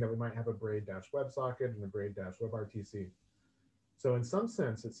 acknowledging that we might have a Braid-WebSocket and a Braid-WebRTC. So in some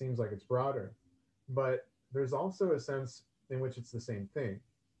sense, it seems like it's broader, but there's also a sense in which it's the same thing.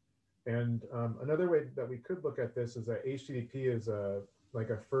 And another way that we could look at this is that HTTP is like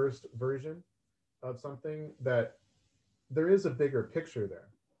a first version of something that there is a bigger picture there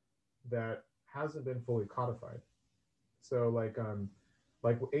that hasn't been fully codified. So like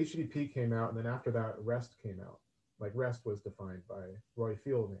HTTP came out, and then after that, REST came out. Like REST was defined by Roy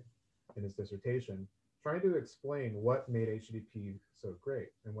Fielding in his dissertation, trying to explain what made HTTP so great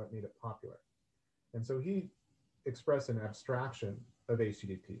and what made it popular. And so he expressed an abstraction of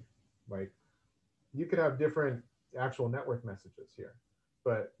HTTP. Like you could have different actual network messages here,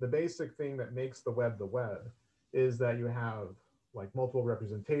 but the basic thing that makes the web is that you have like multiple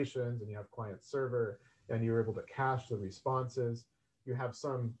representations, and you have client server, and you're able to cache the responses. You have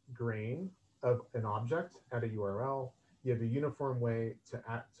some grain of an object at a URL. You have a uniform way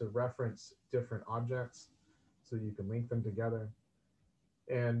to reference different objects so you can link them together.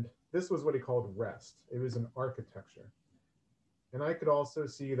 And this was what he called REST. It was an architecture. And I could also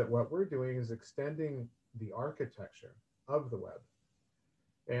see that what we're doing is extending the architecture of the web.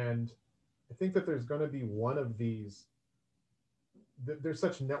 And I think that there's going to be one of these, there's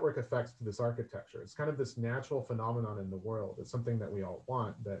such network effects to this architecture. It's kind of this natural phenomenon in the world. It's something that we all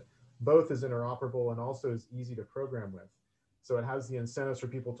want, that both is interoperable and also is easy to program with. So it has the incentives for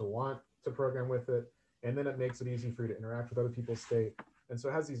people to want to program with it, and then it makes it easy for you to interact with other people's state. And so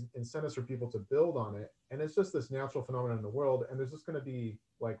it has these incentives for people to build on it. And it's just this natural phenomenon in the world. And there's just going to be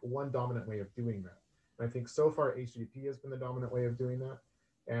like one dominant way of doing that. And I think so far HTTP has been the dominant way of doing that.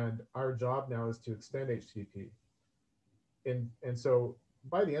 And our job now is to extend HTTP. And so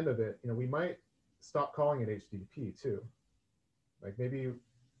by the end of it, you know, we might stop calling it HTTP too. Like maybe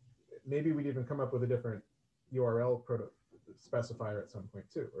we'd even come up with a different URL specifier at some point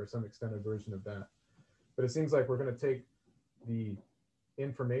too, or some extended version of that. But it seems like we're going to take the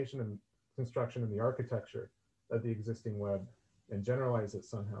information and construction and the architecture of the existing web and generalize it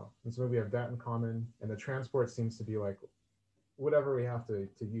somehow. And so we have that in common, and the transport seems to be like whatever we have to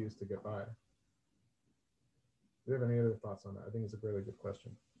use to get by. Do you have any other thoughts on that? I think it's a really good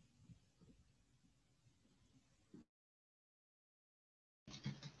question.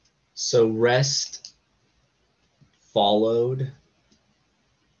 So REST followed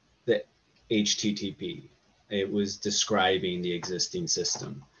the HTTP. It was describing the existing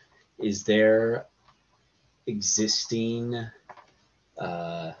system. Is there existing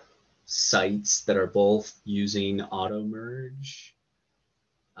sites that are both using auto merge,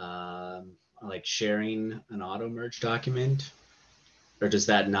 like sharing an auto merge document, or does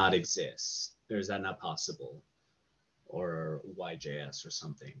that not exist? Or is that not possible? Or YJS or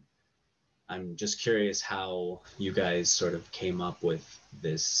something? I'm just curious how you guys sort of came up with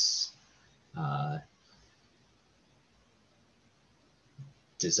this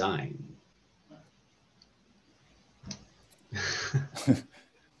design.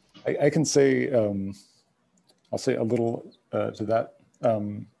 I can say, I'll say a little to that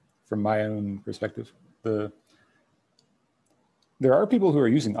from my own perspective. There are people who are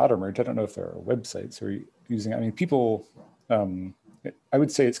using AutoMerge. I don't know if there are websites who are using, I mean, people, I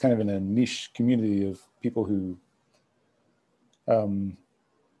would say it's kind of in a niche community of people who,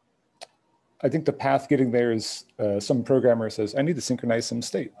 I think the path getting there is some programmer says, I need to synchronize some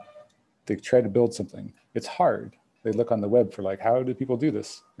state. They try to build something. It's hard. They look on the web for like, how do people do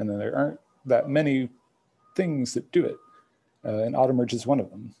this? And then there aren't that many things that do it. And AutoMerge is one of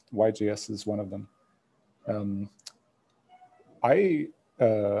them. YJS is one of them. I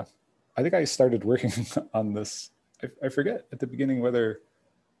think I started working on this. I forget at the beginning whether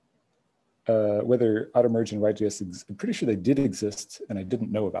AutoMerge and YJS, I'm pretty sure they did exist and I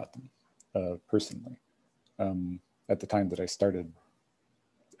didn't know about them personally at the time that I started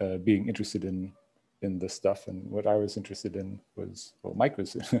being interested in this stuff. And what I was interested in was, well, Mike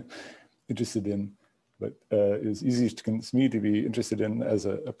was interested in, but it was easy to convince me to be interested in as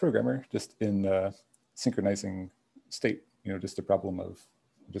a programmer, just in synchronizing state, you know, just a problem of,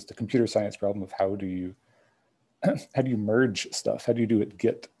 just a computer science problem of how do you how do you merge stuff? How do you do what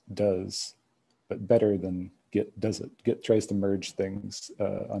Git does, but better than Git does it? Git tries to merge things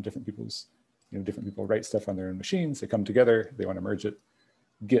on different people's, different people write stuff on their own machines. They come together, they want to merge it.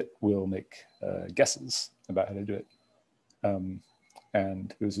 Git will make guesses about how to do it.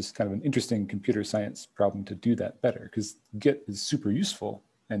 And it was just kind of an interesting computer science problem to do that better, because Git is super useful.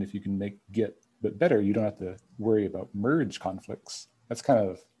 And if you can make Git but better, you don't have to worry about merge conflicts. That's kind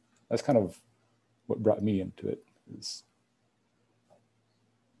of what brought me into it.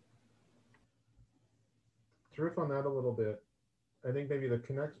 To riff on that a little bit, I think maybe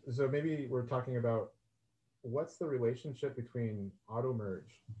so maybe we're talking about what's the relationship between auto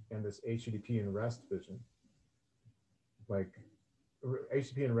merge and this HTTP and REST vision? Like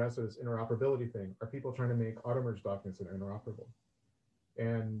HTTP and REST is interoperability thing. Are people trying to make auto merge documents that are interoperable?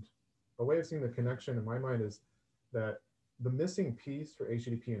 And a way of seeing the connection in my mind is that the missing piece for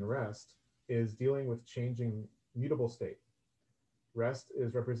HTTP and REST is dealing with changing mutable state. REST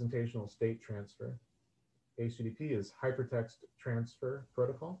is representational state transfer. HTTP is hypertext transfer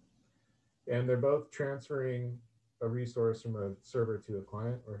protocol. And they're both transferring a resource from a server to a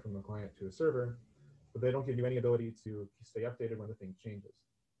client or from a client to a server, but they don't give you any ability to stay updated when the thing changes.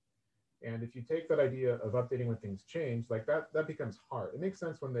 And if you take that idea of updating when things change, like that becomes hard. It makes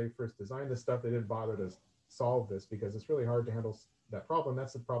sense when they first designed this stuff, they didn't bother to solve this because it's really hard to handle that problem.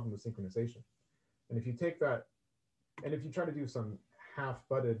 That's the problem with synchronization. And if you take that, and if you try to do some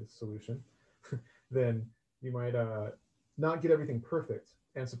half-butted solution, then you might not get everything perfect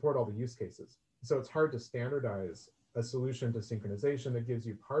and support all the use cases. So it's hard to standardize a solution to synchronization that gives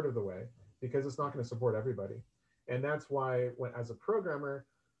you part of the way, because it's not going to support everybody. And that's why as a programmer,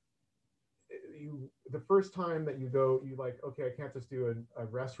 the first time that you like, okay, I can't just do a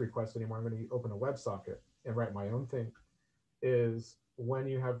REST request anymore. I'm going to open a WebSocket and write my own thing, is when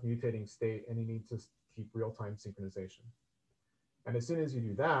you have mutating state and you need to keep real-time synchronization. And as soon as you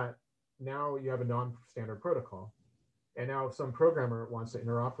do that, now you have a non-standard protocol. And now if some programmer wants to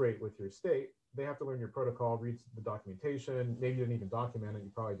interoperate with your state, they have to learn your protocol, read the documentation. Maybe you didn't even document it.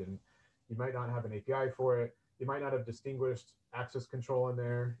 You probably didn't. You might not have an API for it. You might not have distinguished access control in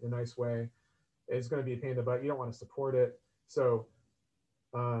there in a nice way. It's going to be a pain in the butt. You don't want to support it. So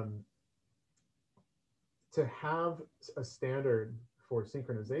to have a standard for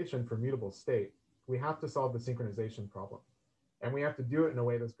synchronization for mutable state, we have to solve the synchronization problem. And we have to do it in a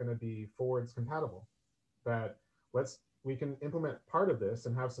way that's going to be forwards compatible. That we can implement part of this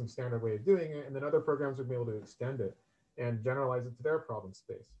and have some standard way of doing it, and then other programs will be able to extend it and generalize it to their problem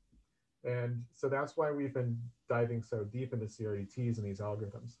space. And so that's why we've been diving so deep into CRDTs and these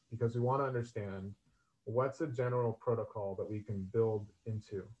algorithms, because we want to understand what's a general protocol that we can build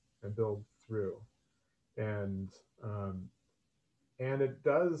into and build through. And it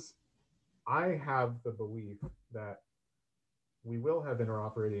does, I have the belief that we will have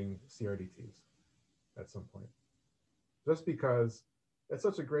interoperating CRDTs at some point, just because it's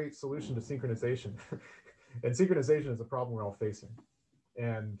such a great solution to synchronization. And synchronization is a problem we're all facing.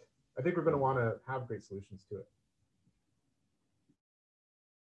 And I think we're going to want to have great solutions to it.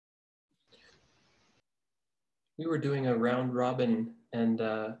 We were doing a round robin, and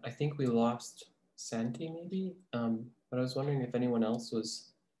I think we lost Santi maybe, but I was wondering if anyone else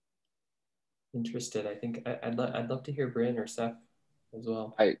was interested. I think I'd love to hear Bryn or Seth as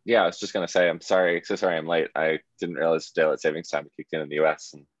well. I was just gonna say, I'm sorry, so sorry I'm late. I didn't realize daylight savings time kicked in the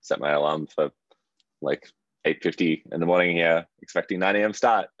US, and set my alarm for like 8:50 in the morning here, expecting 9 a.m.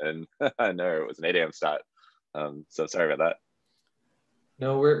 start, and no, it was an 8 a.m. start. So sorry about that.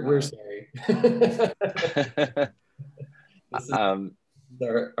 No, we're sorry. This is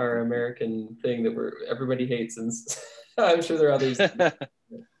our American thing that everybody hates, and I'm sure there are others.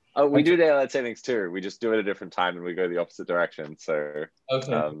 Oh, we do daylight savings too. We just do it at a different time and we go the opposite direction. So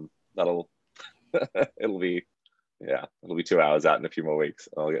okay. It'll be 2 hours out in a few more weeks.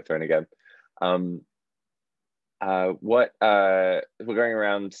 I'll get thrown again. We're going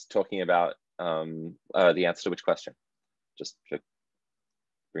around talking about the answer to which question? Just to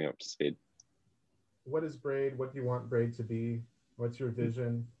bring it up to speed. What is Braid? What do you want Braid to be? What's your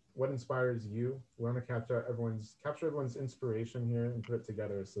vision? What inspires you? We want to capture everyone's inspiration here and put it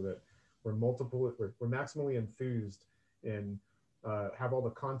together so that we're maximally enthused and have all the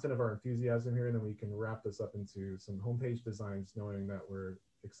content of our enthusiasm here, and then we can wrap this up into some homepage designs, knowing that we're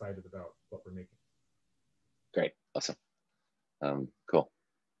excited about what we're making. Great, awesome, cool.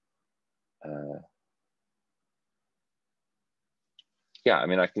 Yeah, I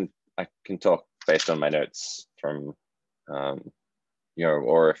mean, I can talk based on my notes from,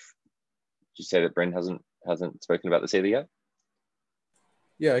 or if you say that Bryn hasn't spoken about this either yet.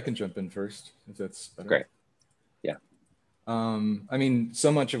 Yeah, I can jump in first if that's better. Great. Yeah. I mean,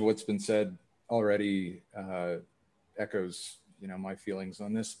 so much of what's been said already echoes, my feelings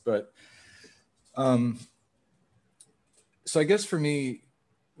on this. But so I guess for me,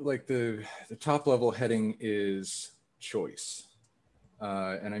 like the top level heading is choice.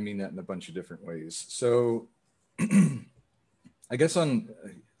 And I mean that in a bunch of different ways. So I guess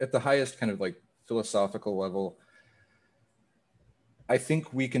at the highest kind of like philosophical level, I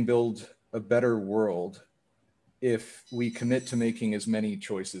think we can build a better world if we commit to making as many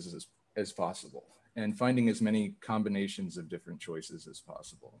choices as possible and finding as many combinations of different choices as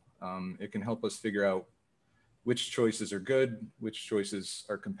possible. It can help us figure out which choices are good, which choices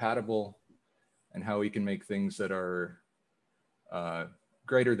are compatible, and how we can make things that are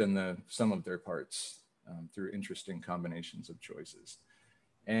greater than the sum of their parts through interesting combinations of choices.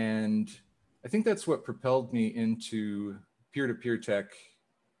 And I think that's what propelled me into peer-to-peer tech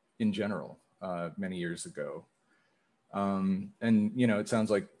in general many years ago. And it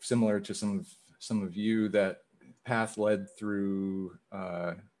sounds like similar to some of you, that path led through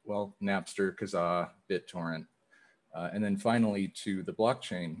Napster, Kazaa, BitTorrent, and then finally to the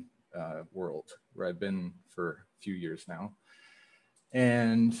blockchain world, where I've been for a few years now.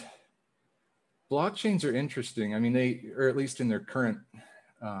 And blockchains are interesting. I mean, or at least in their current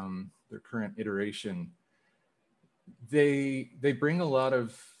iteration, they bring a lot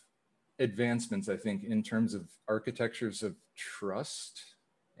of advancements, I think, in terms of architectures of trust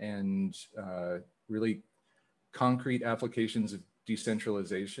and really concrete applications of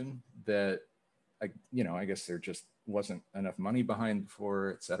decentralization that I guess there just wasn't enough money behind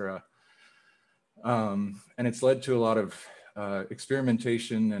before, et cetera. And it's led to a lot of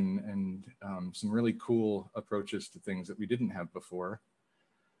experimentation and some really cool approaches to things that we didn't have before.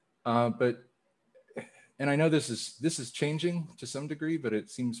 And I know this is changing to some degree, but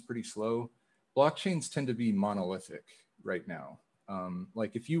it seems pretty slow. Blockchains tend to be monolithic right now.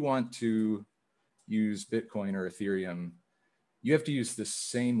 Like if you want to use Bitcoin or Ethereum, you have to use the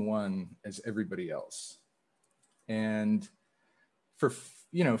same one as everybody else. And for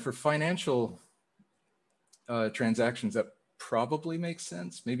financial transactions, that probably makes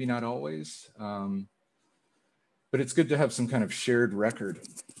sense. Maybe not always, but it's good to have some kind of shared record.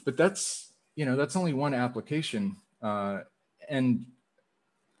 But that's only one application. And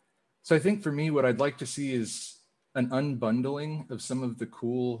so I think for me, what I'd like to see is an unbundling of some of the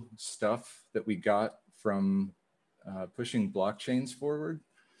cool stuff that we got from pushing blockchains forward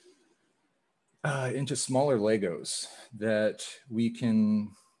into smaller Legos that we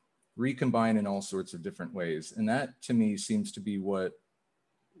can recombine in all sorts of different ways. And that to me seems to be one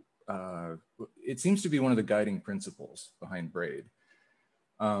of the guiding principles behind Braid.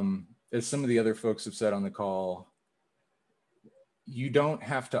 As some of the other folks have said on the call, you don't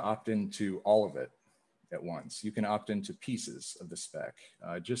have to opt into all of it at once. You can opt into pieces of the spec,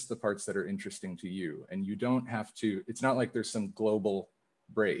 just the parts that are interesting to you. And you don't have to, it's not like there's some global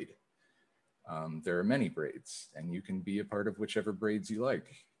braid. There are many braids, and you can be a part of whichever braids you like.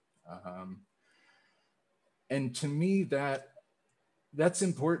 And to me, that's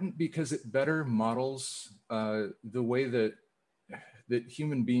important because it better models the way that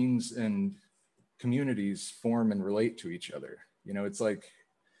human beings and communities form and relate to each other. It's like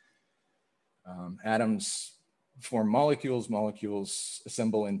atoms form molecules, molecules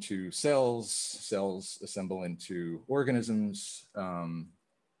assemble into cells, cells assemble into organisms,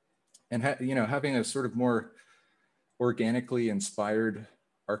 and having a sort of more organically inspired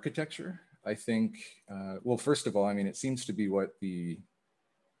architecture, I think, well, first of all, I mean, it seems to be what the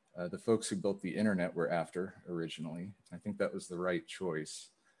folks who built the internet were after originally. I think that was the right choice.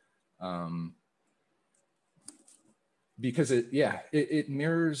 Because it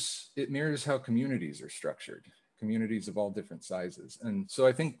mirrors how communities are structured, communities of all different sizes. And so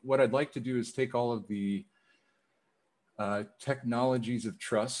I think what I'd like to do is take all of the technologies of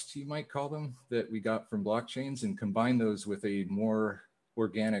trust, you might call them, that we got from blockchains and combine those with a more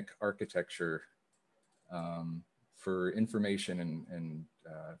organic architecture for information and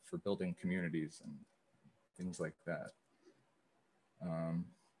for building communities and things like that.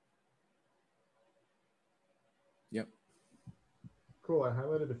 Yep. Cool. I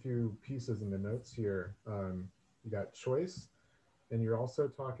highlighted a few pieces in the notes here. You got choice, and you're also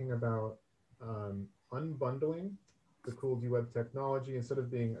talking about unbundling the cool D-Web technology instead of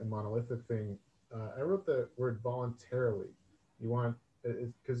being a monolithic thing. I wrote the word voluntarily. You want,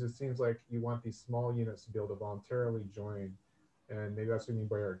 because it seems like you want these small units to be able to voluntarily join, and maybe that's what you mean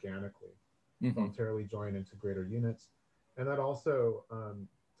by organically, voluntarily join into greater units. And that also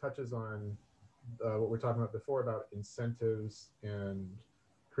touches on what we're talking about before about incentives and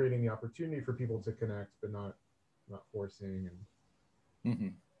creating the opportunity for people to connect, but not not forcing,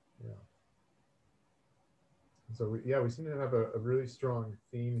 and yeah. So we seem to have a really strong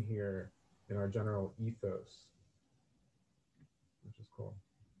theme here in our general ethos, which is cool.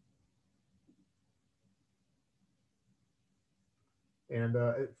 And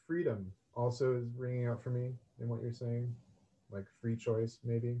freedom also is ringing out for me in what you're saying, like free choice,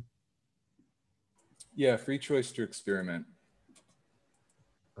 maybe. Yeah, free choice to experiment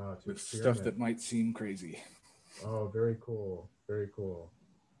with experiment. stuff that might seem crazy. Oh, very cool. Very cool.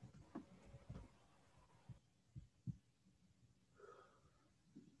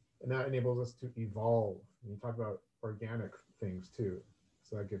 And that enables us to evolve. And you talk about organic things too.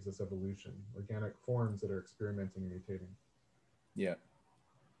 So that gives us evolution, organic forms that are experimenting and mutating. Yeah.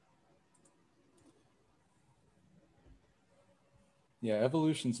 Yeah,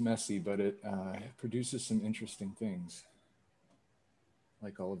 evolution's messy, but it produces some interesting things.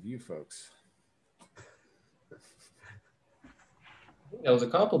 Like all of you folks. That was a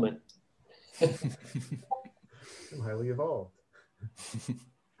compliment. I'm highly evolved.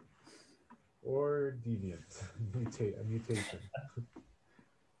 Or deviant, a mutation.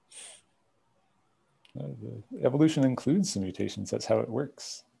 The evolution includes some mutations. That's how it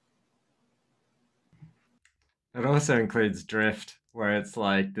works. It also includes drift, where it's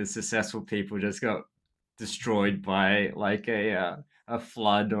like the successful people just got destroyed by like a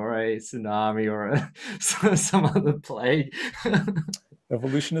flood or a tsunami or some other plague.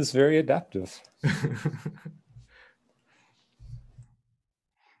 Evolution is very adaptive.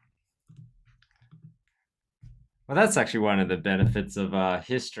 Well, that's actually one of the benefits of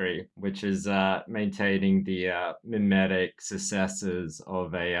history, which is maintaining the mimetic successes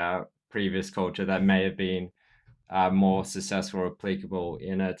of a previous culture that may have been more successful or applicable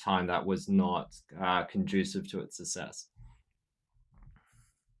in a time that was not conducive to its success.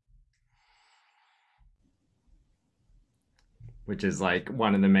 Which is like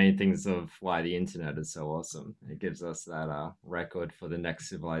one of the main things of why the internet is so awesome. It gives us that record for the next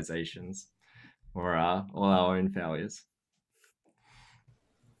civilizations or all our own failures.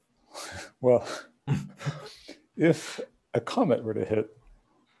 Well, if a comet were to hit,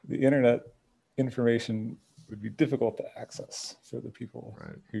 the internet information would be difficult to access for the people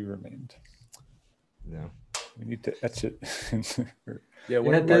who remained. Yeah. We need to etch it. Yeah,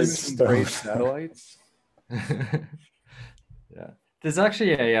 what about some Braid satellites? Yeah. There's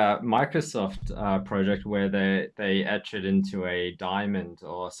actually a Microsoft project where they etch it into a diamond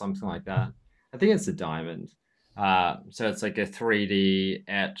or something like that. I think it's a diamond. So it's like a 3D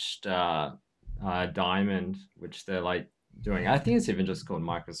etched diamond, which they're like doing. I think it's even just called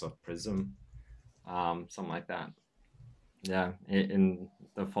Microsoft Prism, something like that. Yeah, in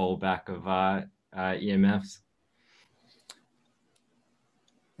the fallback of EMFs.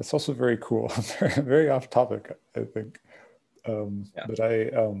 That's also very cool. Very off topic, I think.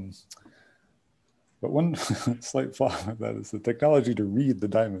 But one slight flaw with that is the technology to read the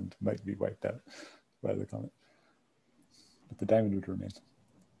diamond might be wiped out by the comet, but the diamond would remain.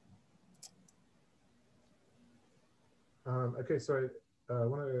 Okay, so I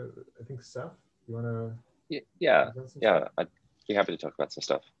want to. I think Seth, you want to? Yeah. I'd be happy to talk about some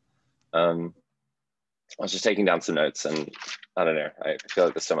stuff. I was just taking down some notes, and I don't know. I feel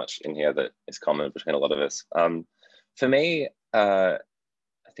like there's so much in here that is common between a lot of us. For me, I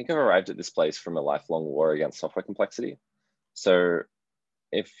think I've arrived at this place from a lifelong war against software complexity. So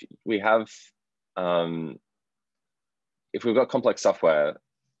if we have, if we've got complex software,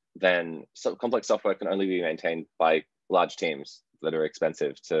 then complex software can only be maintained by large teams that are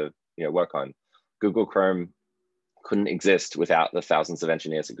expensive to work on. Google Chrome couldn't exist without the thousands of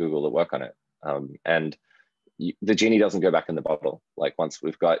engineers at Google that work on it. And the genie doesn't go back in the bottle. Like once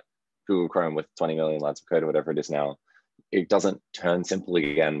we've got Google Chrome with 20 million lines of code or whatever it is now, it doesn't turn simple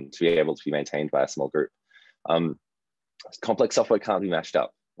again to be able to be maintained by a small group. Complex software can't be mashed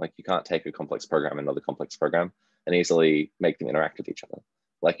up. Like you can't take a complex program and another complex program and easily make them interact with each other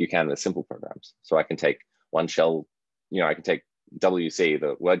like you can with simple programs. So I can take one shell, I can take WC,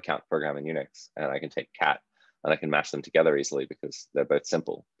 the word count program in Unix, and I can take cat and I can mash them together easily because they're both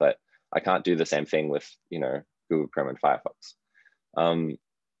simple, but I can't do the same thing with, Google Chrome and Firefox.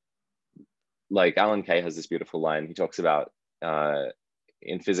 Like Alan Kay has this beautiful line. He talks about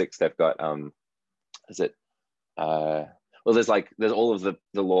in physics, they've got, there's all of the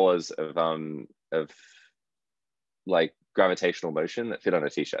laws of like gravitational motion that fit on a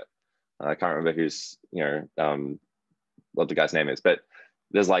t-shirt. I can't remember who's, what the guy's name is, but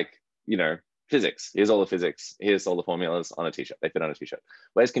there's physics. Here's all the physics. Here's all the formulas on a t-shirt. They fit on a t-shirt.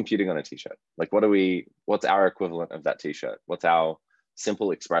 Where's computing on a t-shirt? Like, what's our equivalent of that t-shirt? What's our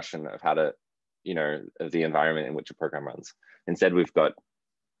simple expression of how to of the environment in which a program runs. Instead, we've got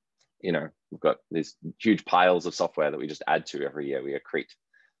these huge piles of software that we just add to every year. We accrete.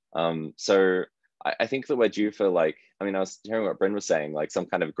 So I think that we're due for I was hearing what Bryn was saying, like some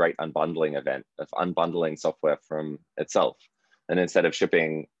kind of great unbundling event of unbundling software from itself. And instead of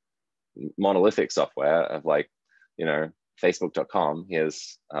shipping monolithic software of Facebook.com,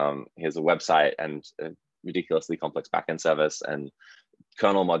 here's a website and a ridiculously complex backend service and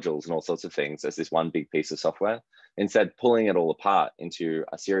kernel modules and all sorts of things as this one big piece of software. Instead, pulling it all apart into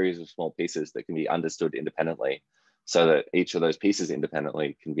a series of small pieces that can be understood independently, so that each of those pieces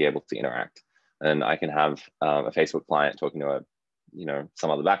independently can be able to interact. And I can have a Facebook client talking to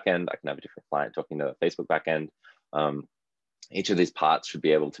some other backend. I can have a different client talking to a Facebook backend. Each of these parts should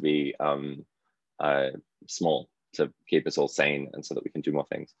be able to be small to keep us all sane, and so that we can do more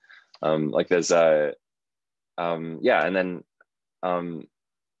things. And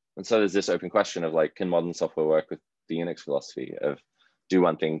so there's this open question of can modern software work with the Unix philosophy of do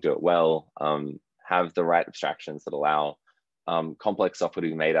one thing, do it well, have the right abstractions that allow complex software to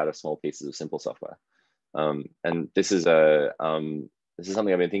be made out of small pieces of simple software. And this is something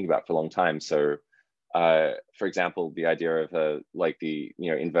I've been thinking about for a long time. So for example, the idea of the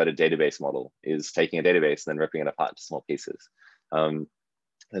inverted database model is taking a database and then ripping it apart into small pieces.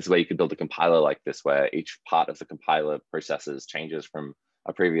 There's a way you could build a compiler like this, where each part of the compiler processes changes from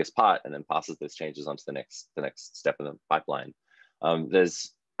a previous part and then passes those changes onto the next step in the pipeline. I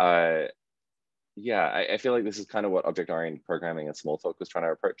feel like this is kind of what object-oriented programming and Smalltalk was trying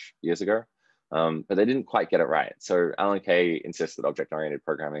to approach years ago, but they didn't quite get it right. So Alan Kay insists that object-oriented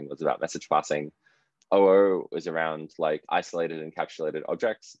programming was about message passing. OO is around isolated and encapsulated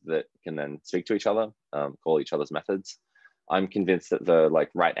objects that can then speak to each other, call each other's methods. I'm convinced that the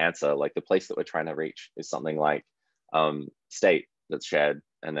right answer, the place that we're trying to reach, is something like state that's shared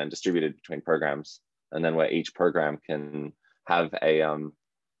and then distributed between programs, and then where each program can have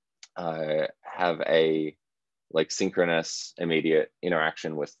a synchronous, immediate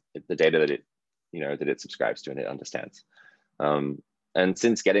interaction with the data that it subscribes to and it understands. And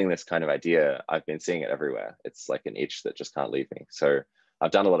since getting this kind of idea, I've been seeing it everywhere. It's like an itch that just can't leave me. So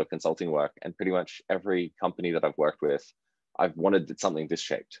I've done a lot of consulting work, and pretty much every company that I've worked with, I've wanted something this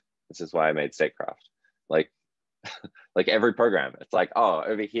shaped. This is why I made Statecraft. Like every program, it's oh,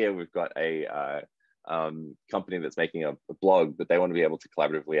 over here we've got a company that's making a blog, but they want to be able to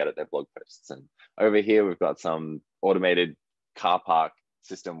collaboratively edit their blog posts. And over here we've got some automated car park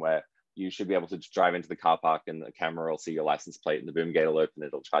system where you should be able to drive into the car park and the camera will see your license plate and the boom gate will open,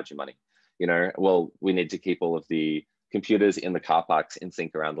 it'll charge you money. Well, we need to keep all of the computers in the car parks in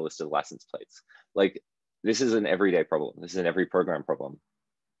sync around the list of license plates. This is an everyday problem. This is an every program problem,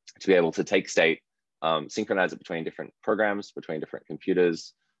 to be able to take state, synchronize it between different programs, between different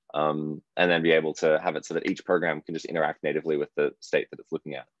computers, and then be able to have it so that each program can just interact natively with the state that it's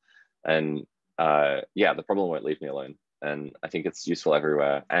looking at. And the problem won't leave me alone. And I think it's useful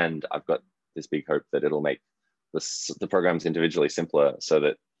everywhere. And I've got this big hope that it'll make the programs individually simpler, so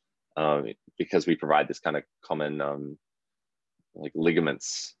that because we provide this kind of common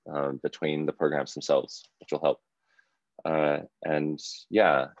ligaments between the programs themselves, which will help. And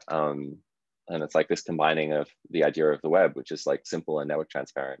it's this combining of the idea of the web, which is simple and network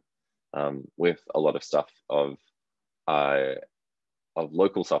transparent, with a lot of stuff of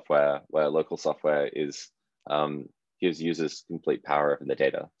local software, where local software is gives users complete power over the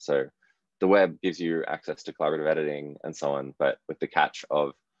data. So the web gives you access to collaborative editing and so on, but with the catch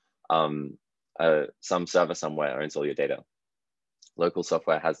of some server somewhere owns all your data. Local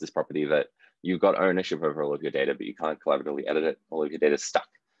software has this property that you've got ownership over all of your data, but you can't collaboratively edit it. All of your data is stuck.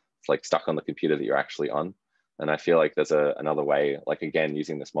 It's stuck on the computer that you're actually on. And I feel like there's another way, again,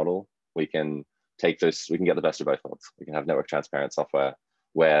 using this model, we can get the best of both worlds. We can have network transparent software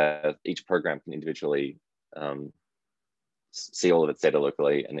where each program can individually see all of its data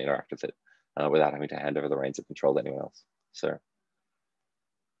locally and interact with it without having to hand over the reins of control to anyone else. So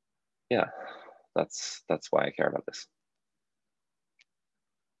yeah, that's why I care about this.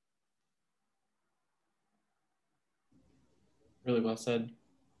 Really well said.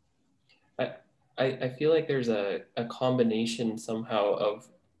 I feel like there's a combination somehow of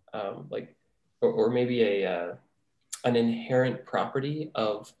or maybe an inherent property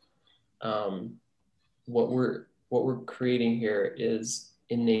of what we're creating here is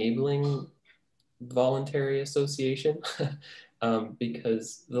enabling voluntary association,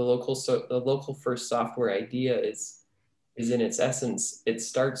 because the local first software idea is in its essence, it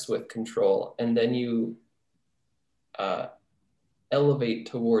starts with control, and then you elevate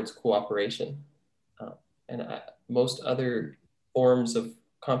towards cooperation. And most other forms of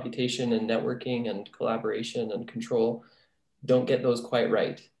computation and networking and collaboration and control don't get those quite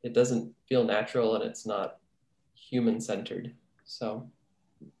right. It doesn't feel natural and it's not human-centered. So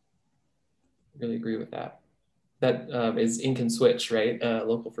really agree with that. That is Ink and Switch, right?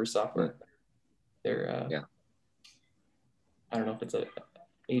 Local first software. They're, Yeah. I don't know if it's a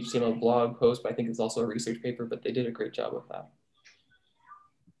HTML blog post, but I think it's also a research paper, but they did a great job with that.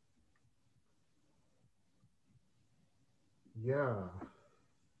 Yeah.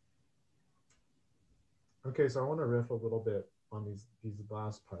 Okay, so I want to riff a little bit on these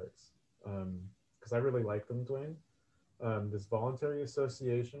last parts because I really like them, Dwayne. This voluntary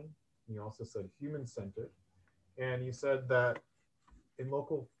association. You also said human-centered, and you said that in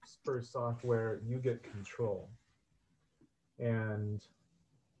local first software you get control, and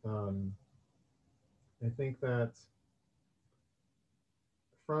I think that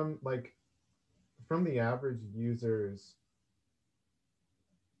from the average user's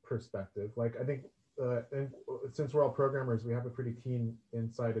perspective, like I think, and since we're all programmers, we have a pretty keen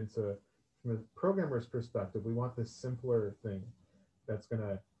insight into, from a programmer's perspective, we want this simpler thing that's going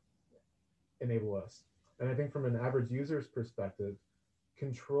to enable us. And I think from an average user's perspective,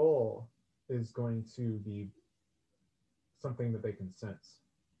 control is going to be something that they can sense,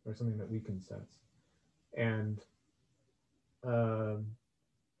 or something that we can sense. And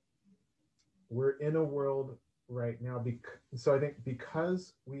we're in a world right now, so I think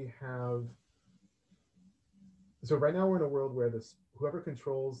because we have, so right now we're in a world where whoever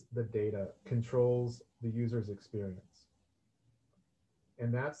controls the data controls the user's experience.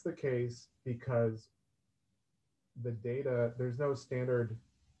 And that's the case because the data, there's no standard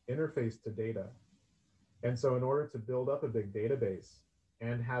interface to data. And so in order to build up a big database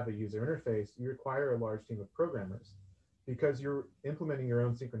and have a user interface, you require a large team of programmers because you're implementing your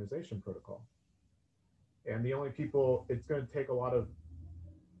own synchronization protocol. And the only people, it's going to take a lot of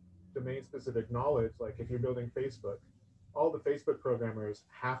domain specific knowledge. Like if you're building Facebook, all the Facebook programmers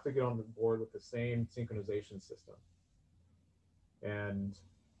have to get on the board with the same synchronization system. And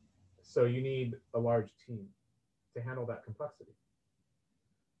so you need a large team to handle that complexity.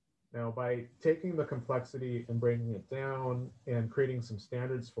 Now, by taking the complexity and breaking it down and creating some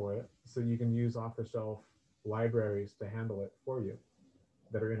standards for it, so you can use off-the-shelf libraries to handle it for you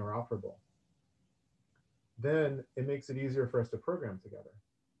that are interoperable, then it makes it easier for us to program together.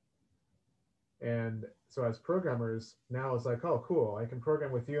 And so as programmers, now it's like, oh, cool, I can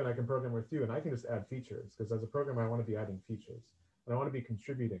program with you and I can program with you and I can just add features, because as a programmer, I want to be adding features and I want to be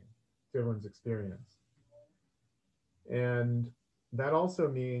contributing to everyone's experience. And that also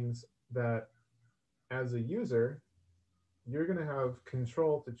means that as a user, you're going to have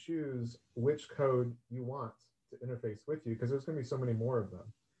control to choose which code you want to interface with you, because there's going to be so many more of them.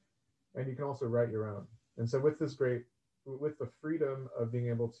 And you can also write your own. And so with the freedom of being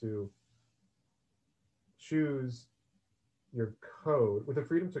able to choose your code, with the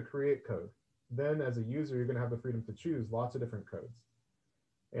freedom to create code, then as a user, you're going to have the freedom to choose lots of different codes.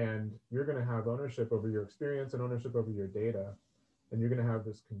 And you're going to have ownership over your experience and ownership over your data. And you're going to have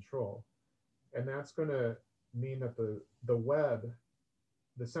this control. And that's going to mean that the web,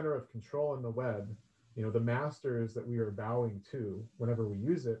 the center of control in the web, the masters that we are bowing to whenever we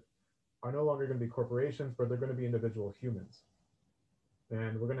use it, are no longer going to be corporations, but they're going to be individual humans.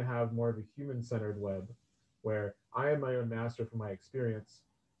 And we're going to have more of a human-centered web where I am my own master for my experience.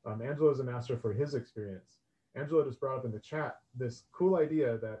 Angelo is a master for his experience. Angelo just brought up in the chat this cool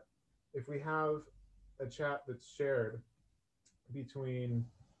idea that if we have a chat that's shared between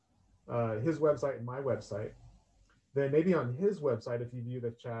his website and my website, then maybe on his website, if you view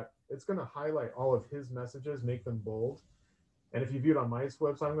the chat, it's going to highlight all of his messages, make them bold. And if you view it on my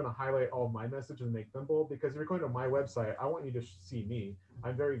website, I'm going to highlight all of my messages and make them bold, because if you're going to my website, I want you to see me.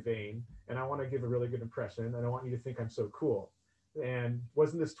 I'm very vain and I want to give a really good impression and I want you to think I'm so cool. And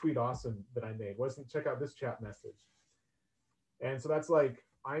wasn't this tweet awesome that I made? Check out this chat message. And so that's like,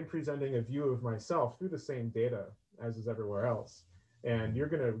 I'm presenting a view of myself through the same data as is everywhere else. And you're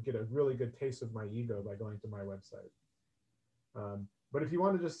going to get a really good taste of my ego by going to my website. But if you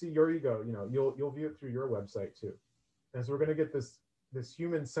want to just see your ego, you'll view it through your website too. And so we're going to get this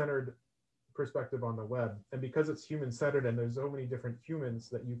human-centered perspective on the web. And because it's human-centered and there's so many different humans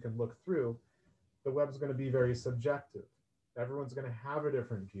that you can look through, the web's going to be very subjective. Everyone's going to have a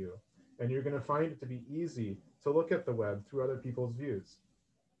different view. And you're going to find it to be easy to look at the web through other people's views,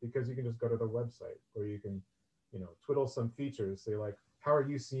 because you can just go to the website, or you can, twiddle some features, say like, how are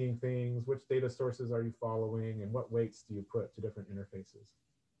you seeing things? Which data sources are you following? And what weights do you put to different interfaces?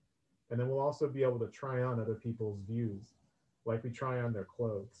 And then we'll also be able to try on other people's views, like we try on their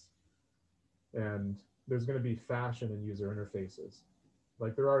clothes. And there's going to be fashion in user interfaces.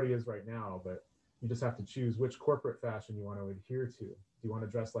 like there already is right now, but you just have to choose which corporate fashion you want to adhere to. Do you want to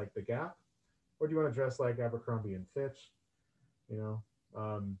dress like the Gap, or do you want to dress like Abercrombie and Fitch? You know,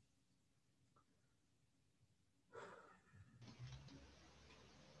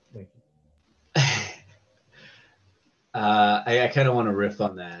 thank you. I kind of want to riff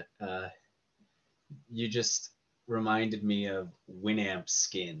on that. You just reminded me of Winamp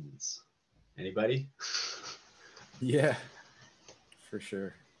skins. Anybody? Yeah, for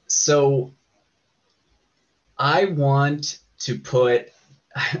sure. So I want to put,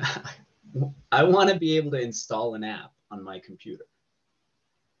 I want to be able to install an app on my computer.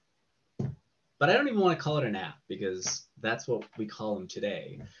 But I don't even want to call it an app because that's what we call them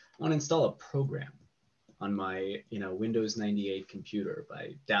today. I want to install a program on my Windows 98 computer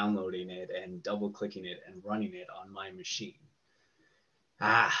by downloading it and double clicking it and running it on my machine.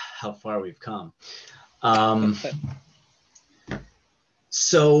 How far we've come.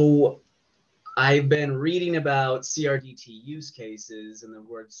 So I've been reading about CRDT use cases, and the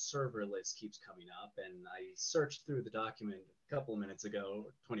word serverless keeps coming up. And I searched through the document a couple of minutes ago,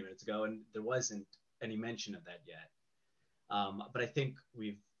 20 minutes ago, and there wasn't any mention of that yet. But I think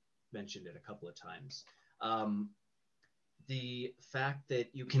we've mentioned it a couple of times. The fact that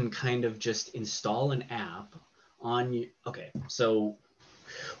you can kind of just install an app on you. Okay, so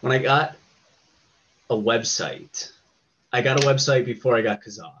when I got a website before I got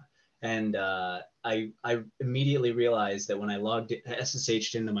Kazaa. And I immediately realized that when I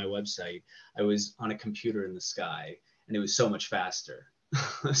SSH'd into my website, I was on a computer in the sky, and it was so much faster,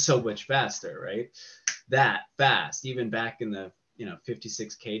 so much faster, right? That fast, even back in the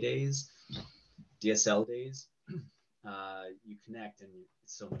 56K days, DSL days, you connect and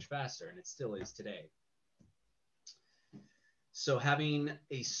it's so much faster, and it still is today. So having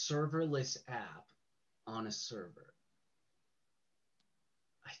a serverless app on a server,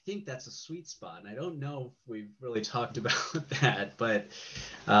 I think that's a sweet spot. And I don't know if we've really talked about that, but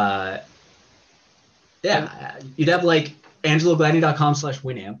yeah, you'd have like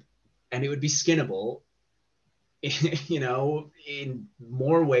angelogladney.com/winamp, and it would be skinnable, in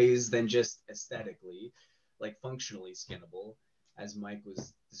more ways than just aesthetically, like functionally skinnable, as Mike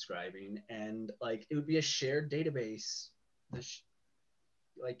was describing. And like, it would be a shared database.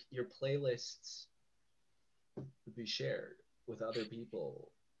 Like your playlists would be shared with other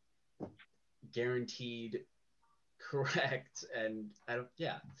people, guaranteed correct. And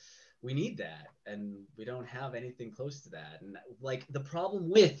we need that, and we don't have anything close to that. And like, the problem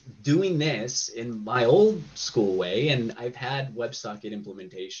with doing this in my old school way, and I've had WebSocket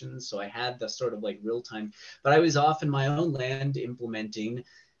implementations, so I had the sort of like real time, but I was off in my own land implementing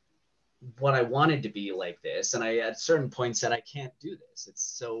what I wanted to be like this, and I at certain points said I can't do this.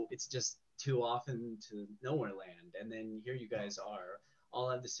 It's just too often to nowhere land. And then here you guys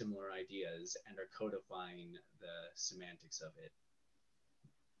all have the similar ideas and are codifying the semantics of it.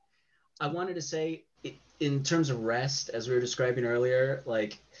 I wanted to say, in terms of REST, as we were describing earlier,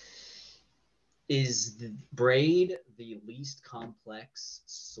 like, is the Braid the least complex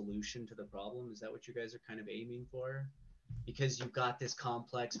solution to the problem? Is that what you guys are kind of aiming for? Because you've got this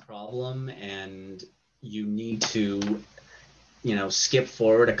complex problem and you need to, skip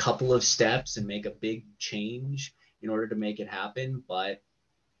forward a couple of steps and make a big change in order to make it happen, but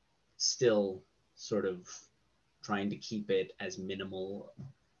still sort of trying to keep it as minimal,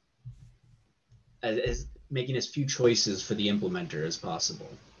 as making as few choices for the implementer as possible.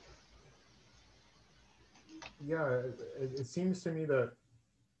 Yeah, it seems to me that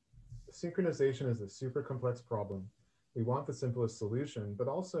synchronization is a super complex problem. We want the simplest solution, but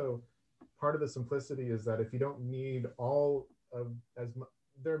also part of the simplicity is that if you don't need all of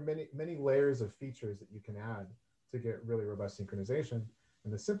there are many layers of features that you can add to get really robust synchronization.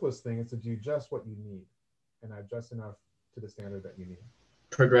 And the simplest thing is to do just what you need and add just enough to the standard that you need.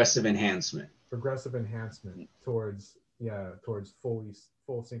 Progressive enhancement. Progressive enhancement towards full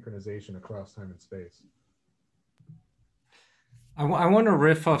synchronization across time and space. I want to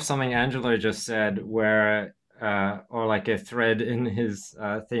riff off something Angelo just said, where or like a thread in his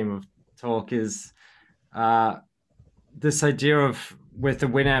theme of talk is this idea of, with the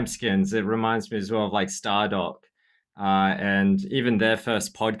Winamp skins, it reminds me as well of like Stardock, and even their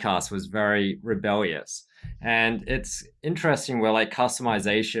first podcast was very rebellious. And it's interesting where like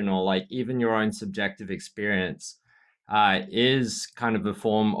customization or like even your own subjective experience is kind of a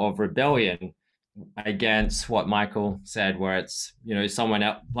form of rebellion against what Michael said, where it's, someone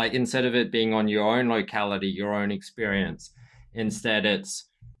else, like instead of it being on your own locality, your own experience, instead it's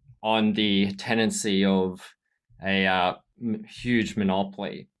on the tendency of a huge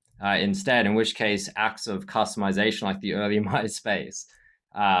monopoly instead, in which case acts of customization like the early MySpace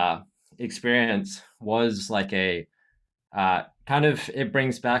experience was like a kind of, it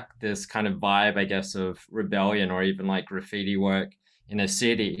brings back this kind of vibe, I guess, of rebellion or even like graffiti work in a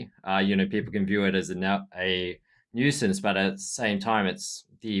city. People can view it as a nuisance, but at the same time, it's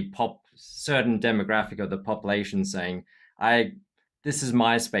the certain demographic of the population saying, this is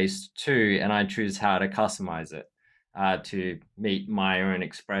my space too, and I choose how to customize it to meet my own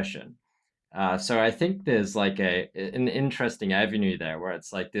expression. So I think there's like an interesting avenue there where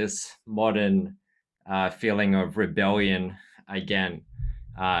it's like this modern feeling of rebellion again,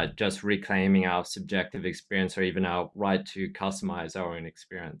 just reclaiming our subjective experience or even our right to customize our own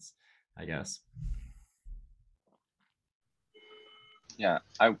experience, I guess. Yeah,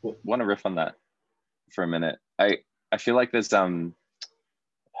 I want to riff on that for a minute. I feel like there's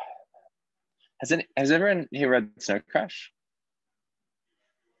has everyone here read Snow Crash?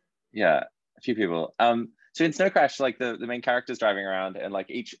 Yeah, a few people. So in Snow Crash, like the main character's driving around, and like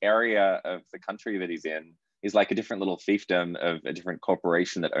each area of the country that he's in is like a different little fiefdom of a different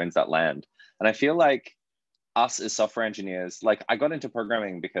corporation that owns that land. And I feel like us as software engineers, like I got into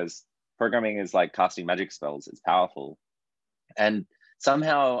programming because programming is like casting magic spells. It's powerful. And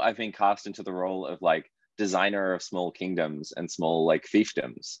somehow I've been cast into the role of like designer of small kingdoms and small like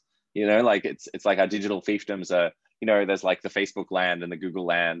fiefdoms. Like it's like our digital fiefdoms are, there's like the Facebook land and the Google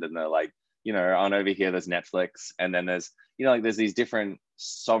land, and they're like, on over here there's Netflix, and then there's, like there's these different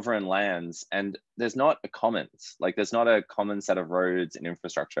sovereign lands, and there's not a commons, like there's not a common set of roads and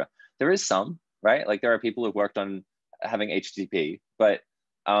infrastructure. There is some, right? Like there are people who've worked on having HTTP, but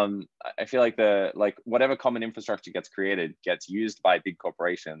I feel like whatever common infrastructure gets created gets used by big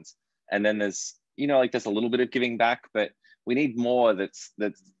corporations, and then there's there's a little bit of giving back, but we need more that's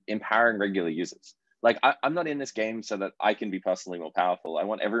empowering regular users. Like I'm not in this game so that I can be personally more powerful. I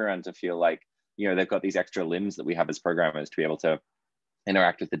want everyone to feel like they've got these extra limbs that we have as programmers to be able to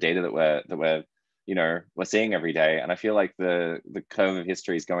interact with the data that we're seeing every day. And I feel like the curve of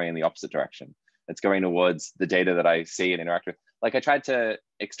history is going in the opposite direction. It's going towards the data that I see and interact with. Like I tried to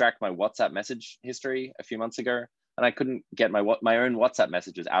extract my WhatsApp message history a few months ago, and I couldn't get my own WhatsApp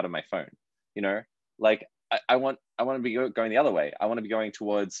messages out of my phone. Like I want to be going the other way. I want to be going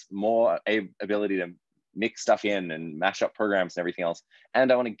towards more ability to mix stuff in and mash up programs and everything else.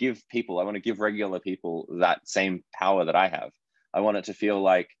 And I want to give regular people that same power that I have. I want it to feel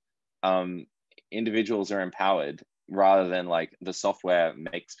like individuals are empowered rather than like the software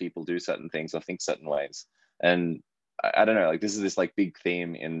makes people do certain things or think certain ways. And I don't know, like this is this like big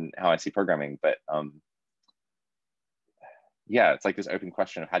theme in how I see programming, but yeah, it's like this open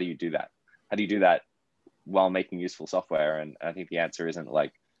question of how do you do that? How do you do that while making useful software? And I think the answer isn't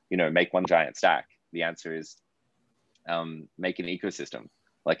like, make one giant stack. The answer is make an ecosystem,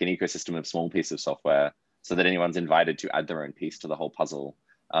 like an ecosystem of small pieces of software, so that anyone's invited to add their own piece to the whole puzzle.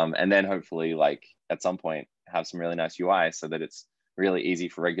 And then hopefully like at some point have some really nice UI so that it's really easy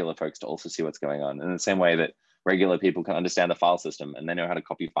for regular folks to also see what's going on. In the same way that regular people can understand the file system and they know how to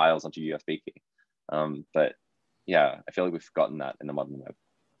copy files onto USB key. But yeah, I feel like we've forgotten that in the modern web.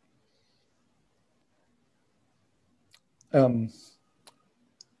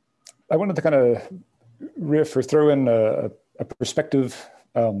 I wanted to kind of riff or throw in a perspective,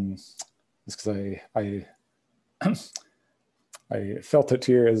 just because I felt it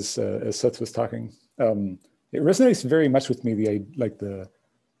here as Seth was talking. It resonates very much with me,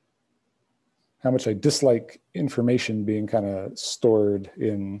 how much I dislike information being kind of stored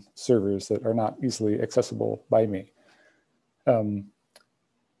in servers that are not easily accessible by me.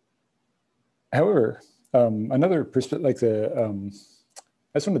 However, another perspective,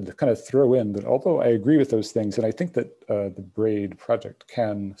 I just wanted to kind of throw in that although I agree with those things, and I think that the Braid project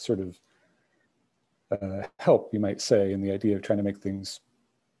can sort of help, you might say, in the idea of trying to make things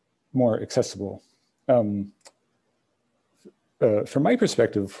more accessible. From my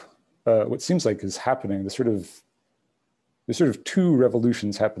perspective, what seems like is happening, there's sort of two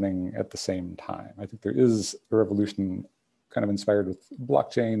revolutions happening at the same time. I think there is a revolution kind of inspired with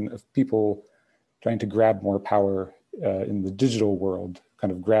blockchain of people trying to grab more power in the digital world,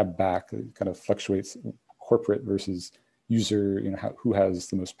 kind of grab back. It kind of fluctuates corporate versus user, who has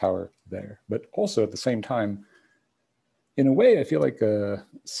the most power there. But also at the same time, in a way, I feel like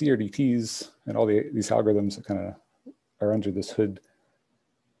CRDTs and all these algorithms that kind of are under this hood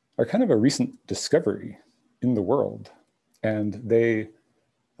are kind of a recent discovery in the world. And they're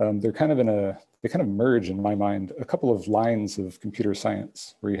kind of they kind of merge, in my mind, a couple of lines of computer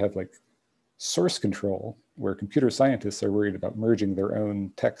science where you have like source control, where computer scientists are worried about merging their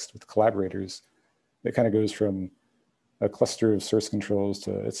own text with collaborators. It kind of goes from a cluster of source controls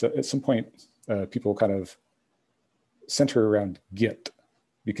to, at some point, people kind of center around Git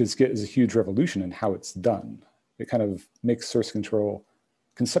because Git is a huge revolution in how it's done. It kind of makes source control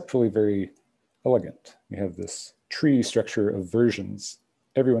conceptually very elegant. You have this tree structure of versions.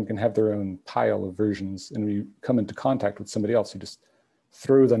 Everyone can have their own pile of versions, and when you come into contact with somebody else, you just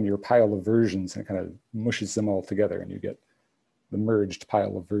throw them your pile of versions and it kind of mushes them all together and you get the merged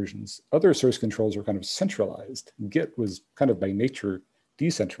pile of versions. Other source controls were kind of centralized. Git was kind of by nature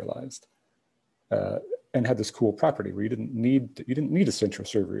decentralized and had this cool property where you didn't need a central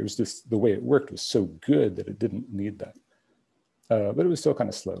server. It was just the way it worked was so good that it didn't need that. But it was still kind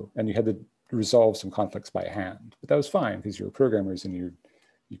of slow, and you had to resolve some conflicts by hand. But that was fine because you were programmers and you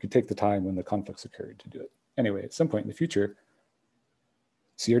could take the time when the conflicts occurred to do it. Anyway, at some point in the future,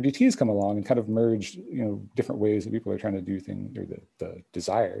 CRDTs come along and kind of merge, different ways that people are trying to do things, or the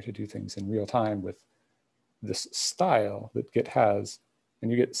desire to do things in real time with this style that Git has.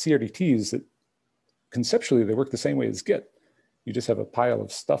 And you get CRDTs that conceptually they work the same way as Git. You just have a pile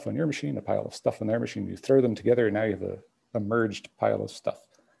of stuff on your machine, a pile of stuff on their machine. You throw them together, and now you have a merged pile of stuff.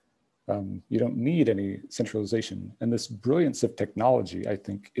 You don't need any centralization. And this brilliance of technology, I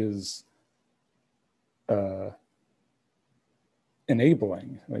think, is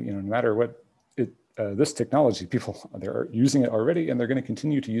enabling. No matter what this technology, people they're using it already, and they're going to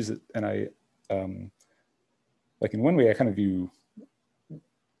continue to use it. And I, in one way, I kind of view,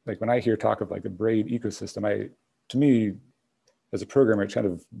 when I hear talk of the Braid ecosystem, to me, as a programmer, it kind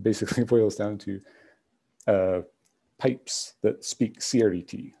of basically boils down to pipes that speak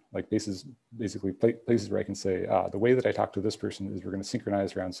CRDT, basically places where I can say, the way that I talk to this person is we're going to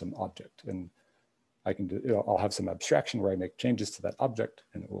synchronize around some object, and I can do, I'll have some abstraction where I make changes to that object,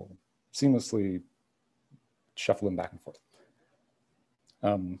 and it will seamlessly shuffle them back and forth.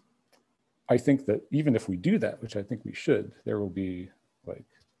 I think that even if we do that, which I think we should, there will be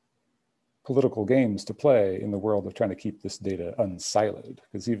political games to play in the world of trying to keep this data unsiloed.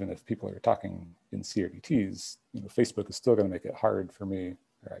 Because even if people are talking in CRDTs, Facebook is still going to make it hard for me,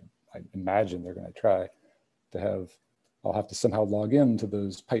 or I imagine they're going to try to have, I'll have to somehow log into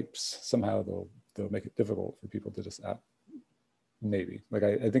those pipes. Somehow they'll make it difficult for people to just maybe.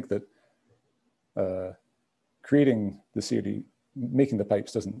 I think that creating the CRD, making the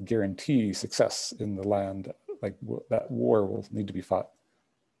pipes doesn't guarantee success in the land. That war will need to be fought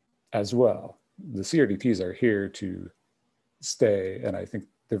as well. The CRDPs are here to stay, and I think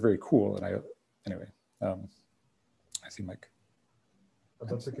they're very cool. And I see Mike. I'd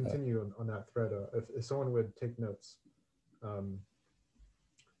love to continue on that thread. If someone would take notes.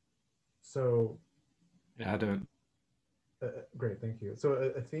 Yeah, I do. Great, thank you. So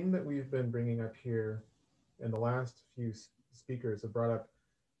a theme that we've been bringing up here, and the last few speakers have brought up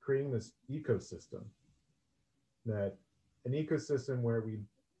creating this ecosystem, that an ecosystem where we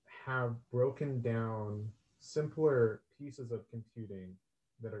have broken down simpler pieces of computing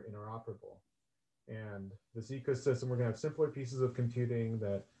that are interoperable. And this ecosystem, we're going to have simpler pieces of computing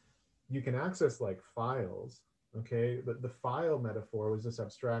that you can access like files. Okay, the file metaphor was this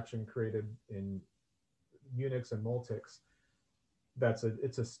abstraction created in Unix and Multics.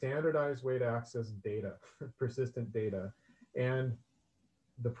 It's a standardized way to access data, persistent data. And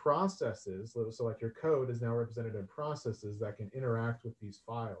the processes, so like your code is now represented in processes that can interact with these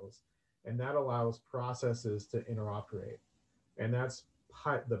files. And that allows processes to interoperate. And that's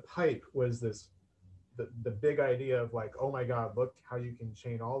the pipe was this, the big idea of oh my God, look how you can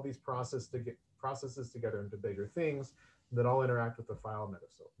chain all these processes together into bigger things that all interact with the file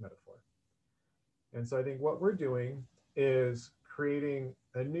metaphor. And so I think what we're doing is creating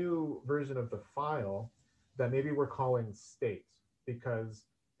a new version of the file that maybe we're calling state, because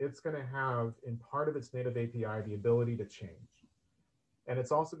it's going to have in part of its native API the ability to change. And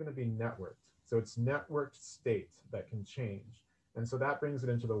it's also going to be networked. So it's networked state that can change. And so that brings it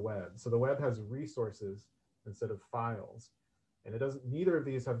into the web. So the web has resources instead of files. And neither of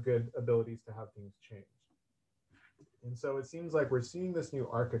these have good abilities to have things change. And so it seems like we're seeing this new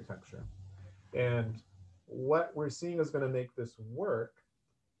architecture. And what we're seeing is going to make this work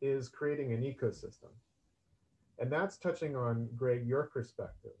is creating an ecosystem. And that's touching on, Greg, your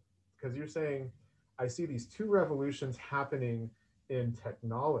perspective, because you're saying, I see these two revolutions happening in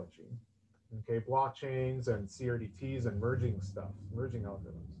technology, okay, blockchains and CRDTs and merging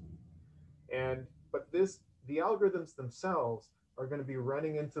algorithms. But the algorithms themselves are going to be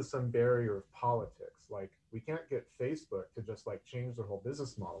running into some barrier of politics. Like, we can't get Facebook to just change their whole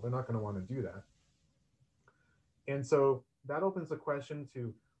business model. They're not going to want to do that. And so that opens the question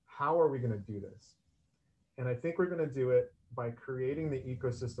to, how are we going to do this? And I think we're going to do it by creating the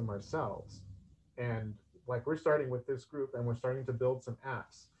ecosystem ourselves. And we're starting with this group, and we're starting to build some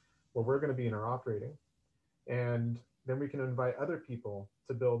apps where we're going to be interoperating. And then we can invite other people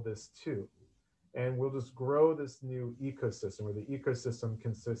to build this too. And we'll just grow this new ecosystem where the ecosystem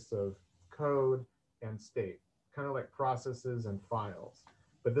consists of code and state, kind of like processes and files.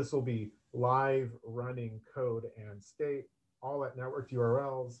 But this will be live running code and state, all at networked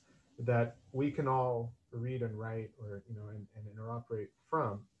URLs that we can all read and write, or and interoperate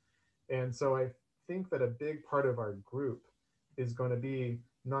from. And so I think that a big part of our group is going to be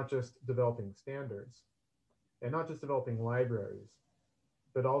not just developing standards and not just developing libraries,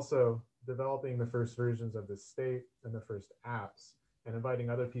 but also developing the first versions of the state and the first apps, and inviting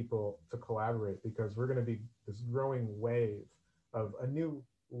other people to collaborate, because we're going to be this growing wave of a new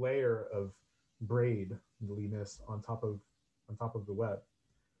layer of braidliness on top of the web.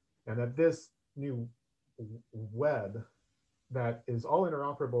 And that this new web that is all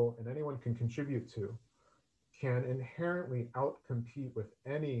interoperable and anyone can contribute to can inherently outcompete with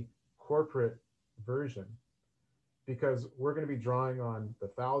any corporate version, because we're going to be drawing on the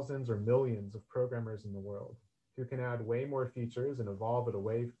thousands or millions of programmers in the world who can add way more features and evolve at a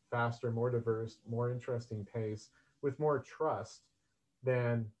way faster, more diverse, more interesting pace with more trust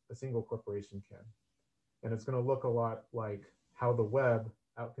than a single corporation can. And it's going to look a lot like how the web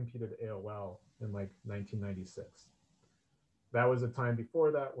outcompeted AOL in like 1996. That was a time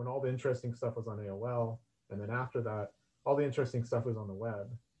before that when all the interesting stuff was on AOL. And then after that, all the interesting stuff was on the web.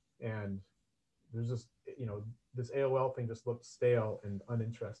 And there's just, this AOL thing just looked stale and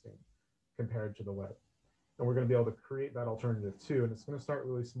uninteresting compared to the web. And we're going to be able to create that alternative too. And it's going to start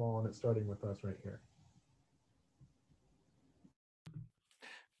really small, and it's starting with us right here.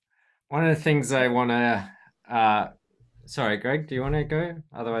 One of the things I want to, sorry, Greg, do you want to go?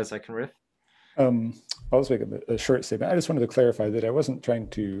 Otherwise I can riff. I'll just make a short statement. I just wanted to clarify that I wasn't trying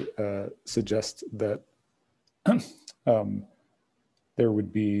to suggest that there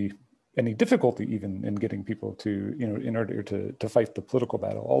would be any difficulty even in getting people to, in order to fight the political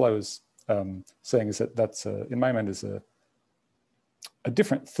battle. All I was saying is that that's, in my mind, is a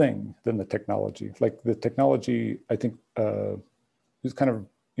different thing than the technology. Like the technology, I think, is kind of,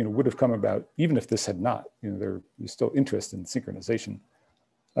 would have come about even if this had not. There's still interest in synchronization.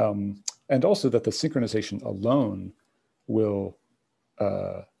 And also that the synchronization alone will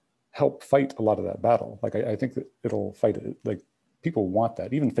help fight a lot of that battle. Like I think that it'll fight it. Like people want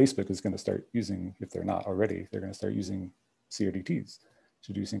that. Even Facebook is going to start using, if they're not already, they're going to start using CRDTs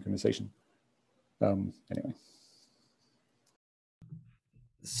to do synchronization. Anyway.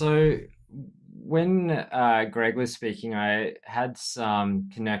 So when Greg was speaking, I had some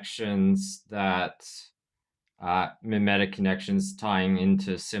connections that mimetic connections tying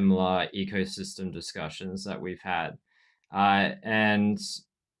into similar ecosystem discussions that we've had. And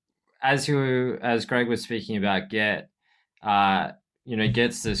as Greg was speaking about Git,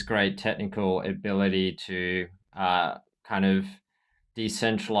 Git's this great technical ability to kind of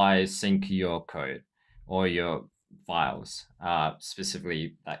decentralize sync your code or your files,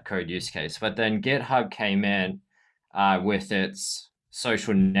 specifically that code use case. But then GitHub came in with its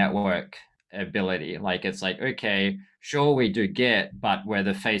social network ability. Like it's like, okay, sure, we do Git, but we're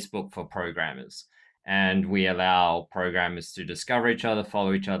the Facebook for programmers. And we allow programmers to discover each other,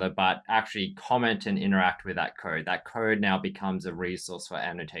 follow each other, but actually comment and interact with that code. That code now becomes a resource for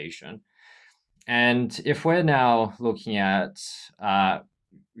annotation. And if we're now looking at,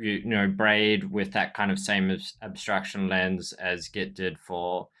 Braid with that kind of same abstraction lens as Git did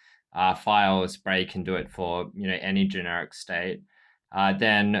for files, Braid can do it for, any generic state.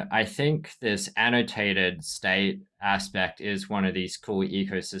 Then I think this annotated state aspect is one of these cool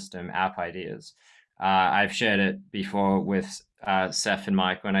ecosystem app ideas. I've shared it before with Seth and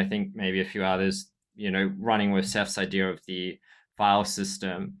Michael, and I think maybe a few others, running with Seth's idea of the file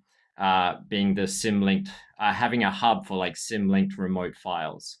system being the symlinked, having a hub for like symlinked remote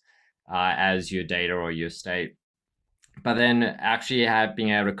files as your data or your state. But then actually being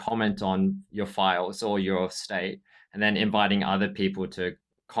able to comment on your files or your state, and then inviting other people to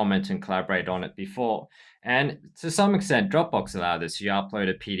comment and collaborate on it before. And to some extent, Dropbox allows this. You upload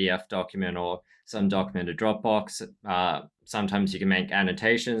a PDF document or some document to Dropbox. Sometimes you can make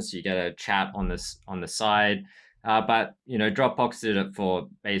annotations. You get a chat on the side. But Dropbox did it for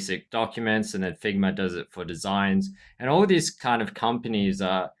basic documents, and then Figma does it for designs. And all these kind of companies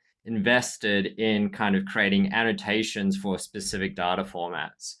are invested in kind of creating annotations for specific data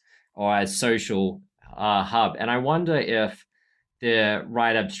formats or as social hub. And I wonder if the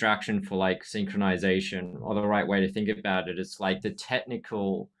right abstraction for like synchronization, or the right way to think about it, is like the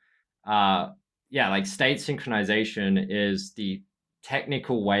technical, like state synchronization is the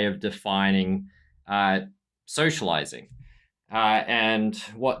technical way of defining socializing. And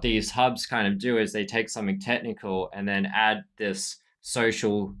what these hubs kind of do is they take something technical and then add this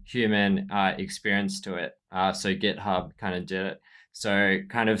social human experience to it. So GitHub kind of did it. So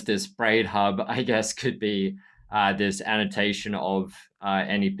kind of this Braid hub, I guess, could be this annotation of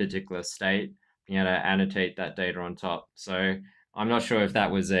any particular state, being able to annotate that data on top. So I'm not sure if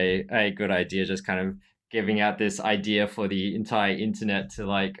that was a good idea, just kind of giving out this idea for the entire internet to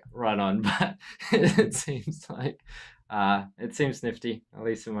like run on, but it seems like it seems nifty, at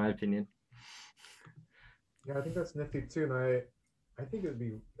least in my opinion. Yeah, I think that's nifty too, and I think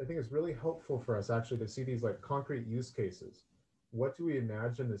I think it's really helpful for us actually to see these like concrete use cases. What do we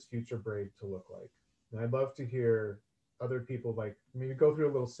imagine this future Braid to look like? And I'd love to hear other people like maybe go through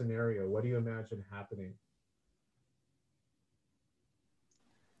a little scenario. What do you imagine happening?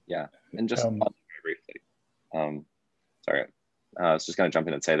 Yeah, and just very briefly, sorry, I was just going to jump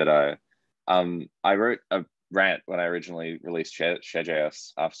in and say that I wrote a rant when I originally released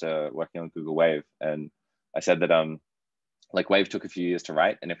Share.js after working on Google Wave, and I said that like Wave took a few years to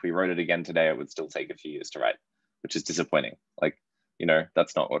write, and if we wrote it again today, it would still take a few years to write, which is disappointing. Like, you know,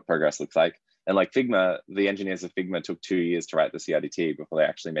 that's not what progress looks like. And like Figma, the engineers of Figma took 2 years to write the CRDT before they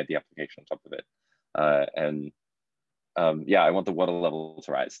actually made the application on top of it. Yeah, I want the water level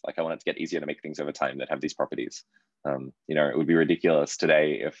to rise. Like I want it to get easier to make things over time that have these properties. You know, it would be ridiculous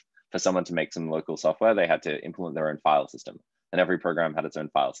today if for someone to make some local software, they had to implement their own file system and every program had its own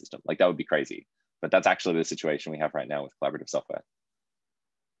file system. Like that would be crazy. But that's actually the situation we have right now with collaborative software.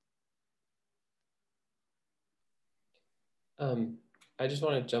 I just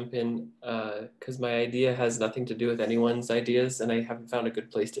want to jump in because my idea has nothing to do with anyone's ideas and I haven't found a good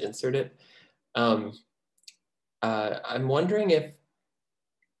place to insert it. I'm wondering if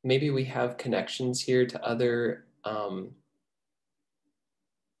maybe we have connections here to other,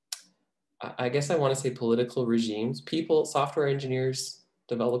 I guess I want to say political regimes, people, software engineers,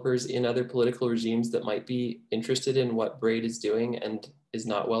 developers in other political regimes that might be interested in what Braid is doing and is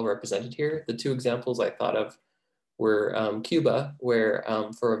not well represented here. The two examples I thought of were Cuba, where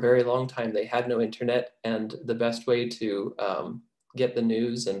for a very long time they had no internet, and the best way to get the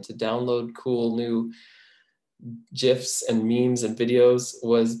news and to download cool new GIFs and memes and videos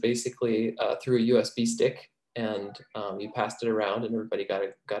was basically through a USB stick, and you passed it around and everybody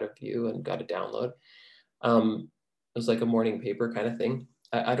got a view and got a download. It was like a morning paper kind of thing.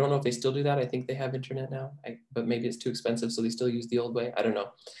 I don't know if they still do that. I think they have internet now, but maybe it's too expensive, so they still use the old way. I don't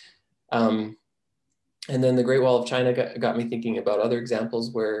know. And then the Great Wall of China got me thinking about other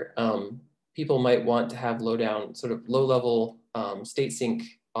examples where people might want to have sort of low-level state sync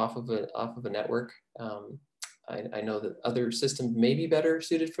off of a network. I know that other systems may be better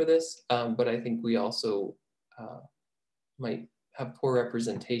suited for this, but I think we also might have poor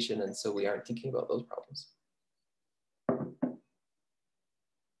representation, and so we aren't thinking about those problems.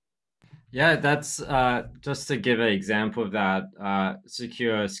 Yeah, that's just to give an example of that,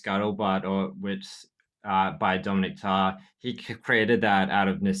 Secure Scuttlebutt, or which by Dominic Tarr, he created that out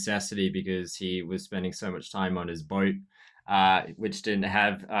of necessity because he was spending so much time on his boat, which didn't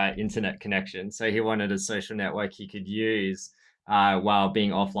have internet connection. So he wanted a social network he could use while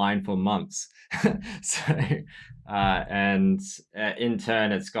being offline for months. So, and in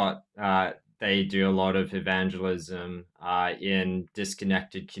turn, it's got they do a lot of evangelism in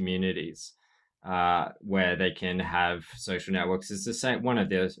disconnected communities where they can have social networks. It's the same, one of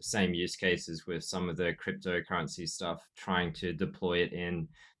the same use cases with some of the cryptocurrency stuff, trying to deploy it in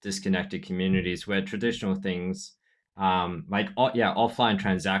disconnected communities where traditional things offline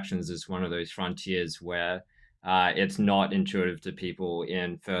transactions is one of those frontiers where it's not intuitive to people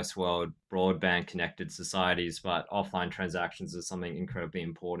in first world broadband connected societies, but offline transactions is something incredibly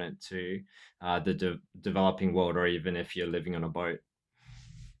important to the developing world, or even if you're living on a boat.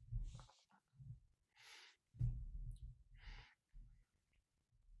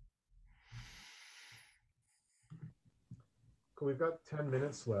 Cool, we've got 10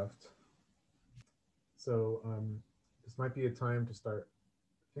 minutes left. So this might be a time to start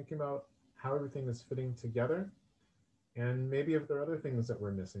thinking about how everything is fitting together, and maybe if there are other things that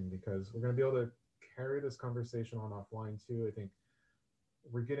we're missing, because we're going to be able to carry this conversation on offline too. I think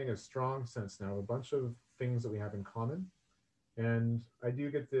we're getting a strong sense now of a bunch of things that we have in common, and I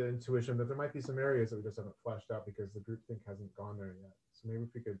do get the intuition that there might be some areas that we just haven't fleshed out because the groupthink hasn't gone there yet. So maybe if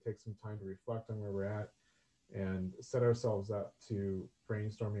we could take some time to reflect on where we're at and set ourselves up to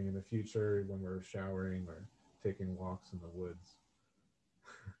brainstorming in the future when we're showering or taking walks in the woods.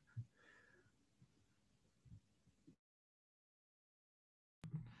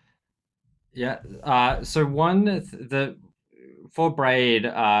 Yeah. So for Braid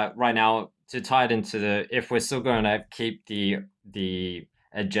right now, to tie it into if we're still going to keep the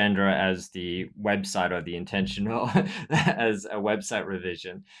agenda as the website or the intentional as a website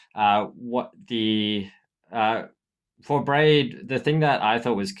revision. What the For Braid, the thing that I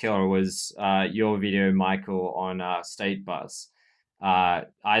thought was killer was your video, Michael, on State Bus.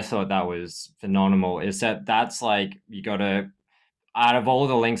 I thought that was phenomenal. Is that's like you got to, out of all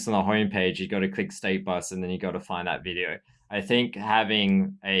the links on the homepage, you got to click State Bus and then you got to find that video. I think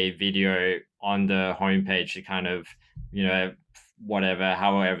having a video on the homepage to kind of, whatever,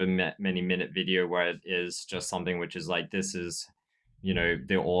 however many minute video where it is just something which is like, this is,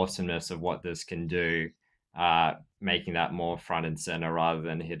 the awesomeness of what this can do, making that more front and center rather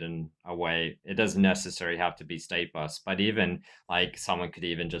than hidden away. It doesn't necessarily have to be State Bus, but even like someone could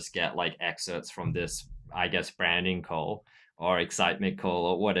even just get like excerpts from this, I guess, branding call or excitement call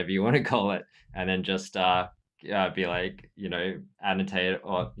or whatever you want to call it, and then just be like, annotate it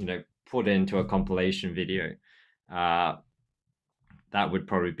or put it into a compilation video. That would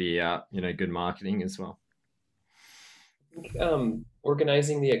probably be good marketing as well.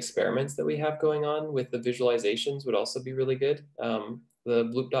 Organizing the experiments that we have going on with the visualizations would also be really good. The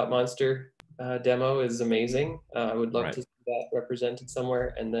Bloop Dot Monster demo is amazing. I would love to see that represented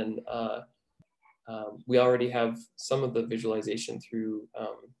somewhere. And then we already have some of the visualization through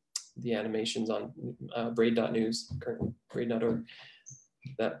the animations on braid.news, currently braid.org.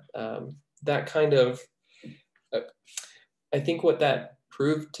 That kind of, I think what that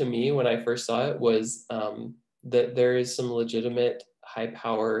proved to me when I first saw it was that there is some legitimate high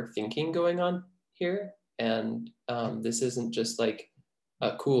power thinking going on here. And this isn't just like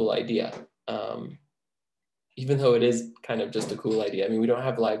a cool idea. Even though it is kind of just a cool idea. I mean, we don't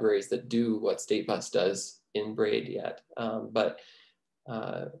have libraries that do what State Bus does in Braid yet, but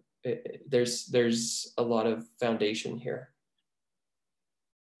there's a lot of foundation here.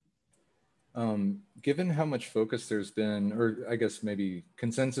 Given how much focus there's been, or I guess maybe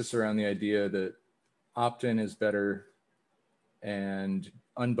consensus around the idea that opt-in is better and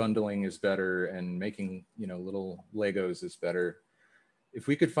unbundling is better and making little Legos is better, if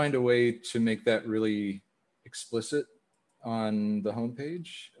we could find a way to make that really explicit on the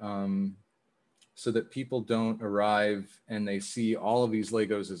homepage, so that people don't arrive and they see all of these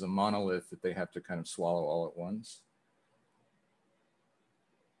Legos as a monolith that they have to kind of swallow all at once.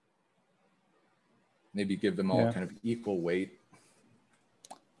 Maybe give them all kind of equal weight.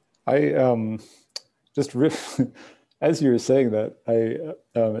 I just as you were saying that,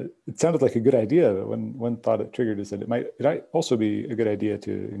 it sounded like a good idea. When one thought it triggered is that it might also be a good idea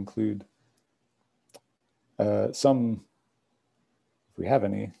to include some, if we have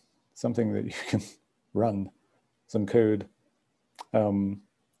any, something that you can run, some code. At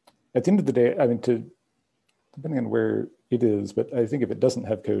the end of the day, I mean, depending on where it is, but I think if it doesn't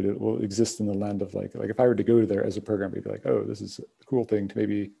have code, it will exist in the land of like if I were to go there as a programmer, I'd be like, oh, this is a cool thing to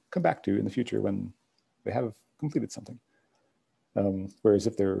maybe come back to in the future when they have completed something. Whereas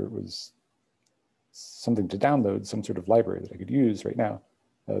if there was something to download, some sort of library that I could use right now,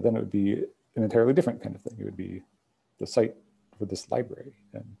 then it would be an entirely different kind of thing. It would be the site for this library,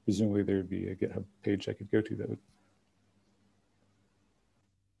 and presumably there would be a GitHub page I could go to that would.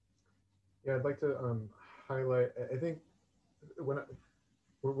 Yeah, I'd like to highlight, I think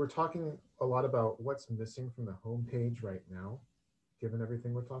we're talking a lot about what's missing from the homepage right now, given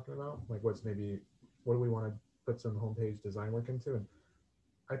everything we're talking about, like what do we want to put some homepage design work into? And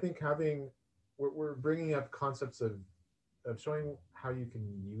I think we're bringing up concepts of showing how you can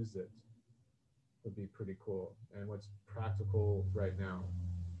use it would be pretty cool, and what's practical right now.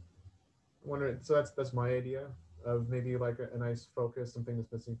 So that's my idea of maybe like a nice focus, something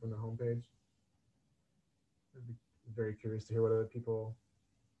that's missing from the homepage. I'd be very curious to hear what other people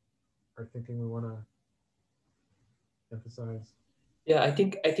are thinking we want to emphasize. Yeah, I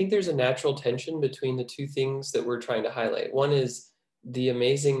think there's a natural tension between the two things that we're trying to highlight. One is the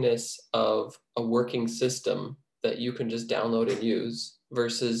amazingness of a working system that you can just download and use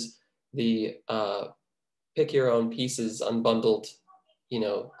versus the pick your own pieces unbundled. You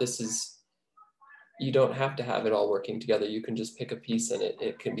don't have to have it all working together. You can just pick a piece and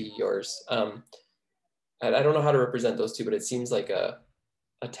it can be yours. I don't know how to represent those two, but it seems like a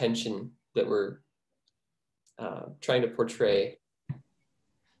tension that we're trying to portray.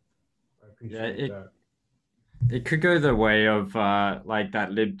 I appreciate that. It could go the way of like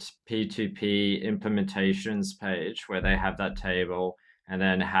that libp2p implementations page where they have that table and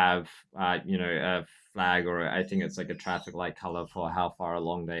then have a flag, or I think it's like a traffic light color for how far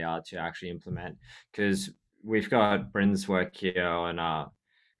along they are to actually implement. Because we've got Bryn's work here on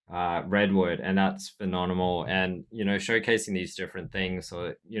Redwood, and that's phenomenal. And showcasing these different things,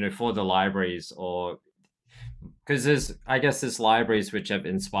 or for the libraries, or because I guess there's libraries which have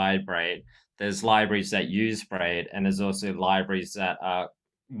inspired Braid. There's libraries that use Braid, and there's also libraries that are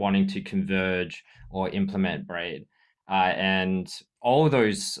wanting to converge or implement Braid. And all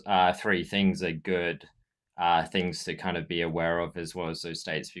those three things are good things to kind of be aware of, as well as those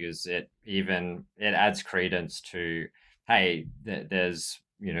states, because it adds credence to, hey, there's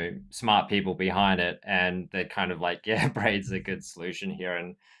smart people behind it, and they're kind of like, yeah, Braid's a good solution here,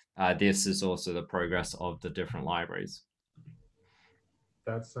 and this is also the progress of the different libraries.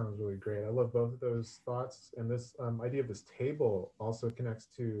 That sounds really great. I love both of those thoughts. And this idea of this table also connects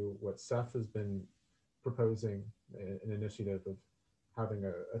to what Seth has been proposing, an initiative of having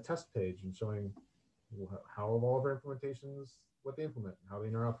a test page and showing how all of our implementations, what they implement, how they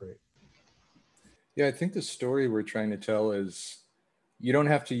interoperate. Yeah, I think the story we're trying to tell is you don't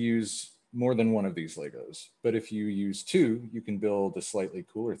have to use more than one of these Legos, but if you use two, you can build a slightly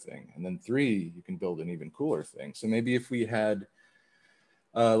cooler thing. And then three, you can build an even cooler thing. So maybe if we had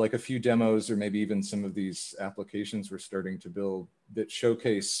like a few demos, or maybe even some of these applications we're starting to build that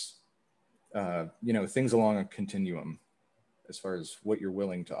showcase, things along a continuum as far as what you're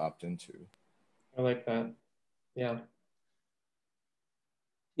willing to opt into. I like that. Yeah.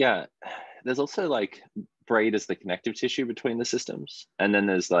 Yeah. There's also like Braid is the connective tissue between the systems. And then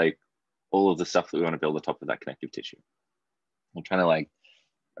there's like all of the stuff that we want to build on top of that connective tissue. I'm trying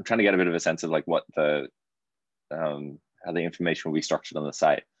to get a bit of a sense of like what the, how the information will be structured on the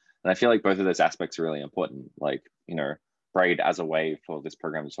site. And I feel like both of those aspects are really important. Like, Braid as a way for this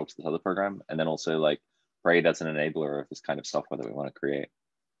program to talk to this other program. And then also like Braid as an enabler of this kind of software that we want to create.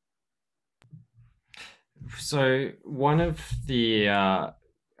 So one of the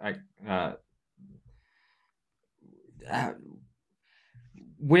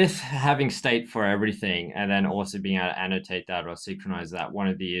with having state for everything, and then also being able to annotate that or synchronize that, one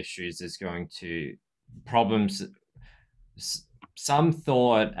of the issues is going to problems. Some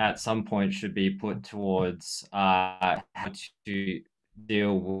thought at some point should be put towards how to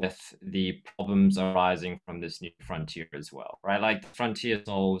deal with the problems arising from this new frontier as well, right? Like the frontier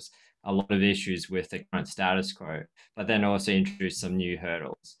solves a lot of issues with the current status quo, but then also introduce some new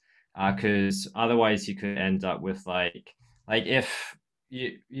hurdles. Because otherwise you could end up with like if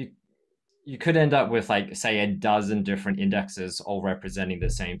you could end up with like, say, a dozen different indexes all representing the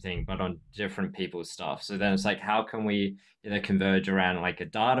same thing but on different people's stuff. So then it's like, how can we either converge around like a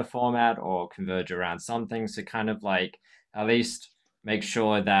data format or converge around something to kind of like at least make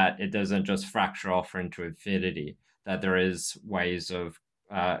sure that it doesn't just fracture off into infinity, that there is ways of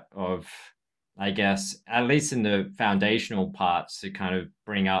I guess at least in the foundational parts to kind of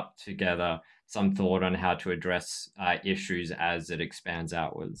bring up together some thought on how to address issues as it expands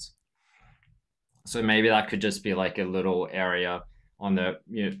outwards. So maybe that could just be like a little area on the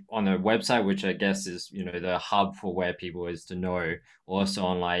on the website, which I guess is the hub for where people is to know. Also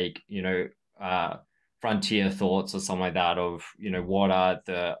on like frontier thoughts or something like that of what are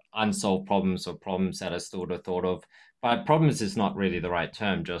the unsolved problems or problems that are still to thought of. But problems is not really the right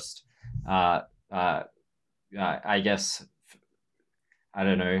term. Just I guess I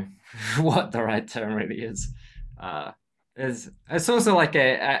don't know what the right term really is. It's also like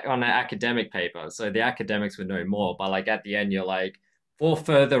on an academic paper, so the academics would know more. But like at the end, you're like, for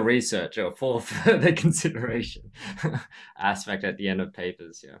further research or for further consideration aspect at the end of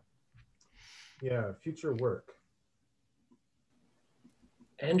papers. Yeah. Yeah, future work.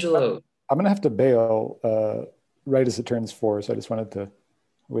 Angelo. I'm gonna have to bail right as it turns 4, so I just wanted to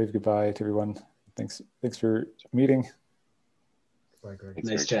wave goodbye to everyone. Thanks for meeting. Bye, Greg.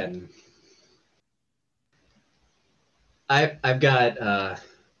 Nice chatting. I've got a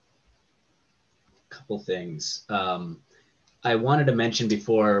couple things. I wanted to mention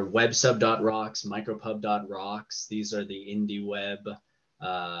before websub.rocks, micropub.rocks. These are the indie web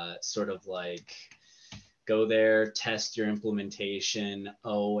sort of like go there, test your implementation.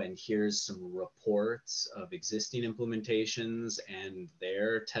 Oh, and here's some reports of existing implementations and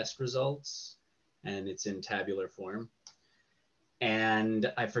their test results. And it's in tabular form.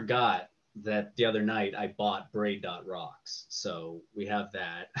 And I forgot that the other night I bought Braid.rocks. So we have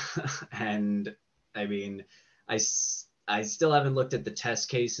that. And I mean, I still haven't looked at the test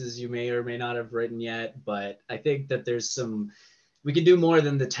cases you may or may not have written yet, but I think that there's we can do more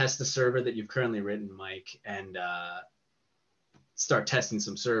than the test the server that you've currently written, Mike, and start testing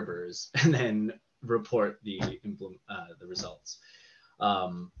some servers and then report the results.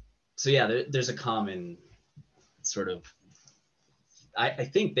 So yeah, there's a common sort of, I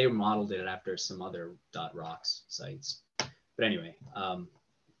think they modeled it after some other .rocks sites. But anyway,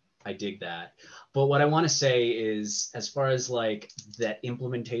 I dig that. But what I want to say is, as far as like that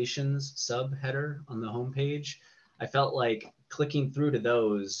implementations subheader on the homepage, I felt like clicking through to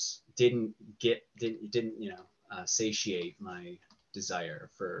those didn't satiate my desire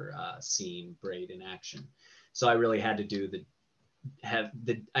for seeing Braid in action. So I really had to I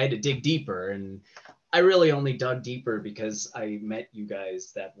had to dig deeper, and I really only dug deeper because I met you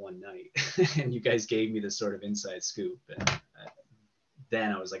guys that one night and you guys gave me this sort of inside scoop. And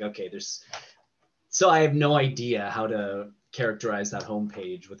then I was like, okay, so I have no idea how to characterize that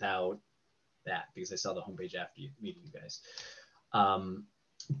homepage without that, because I saw the homepage after meeting you guys.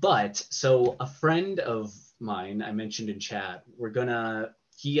 But so a friend of mine, I mentioned in chat,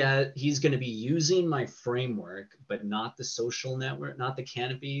 he's gonna be using my framework, but not the social network, not the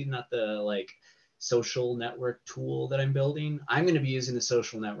canopy, not the like social network tool that I'm building. I'm gonna be using the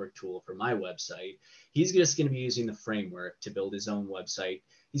social network tool for my website. He's just gonna be using the framework to build his own website.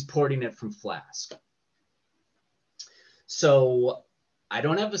 He's porting it from Flask. So I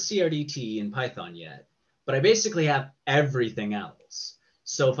don't have a CRDT in Python yet, but I basically have everything else.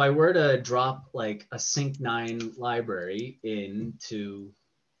 So if I were to drop like a Sync9 library into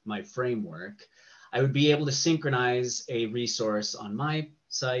my framework, I would be able to synchronize a resource on my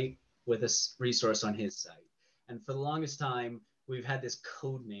site with a resource on his site. And for the longest time, we've had this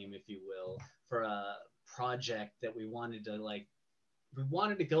code name, if you will, for a project that we wanted to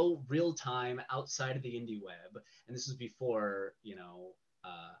go real time outside of the indie web. And this was before,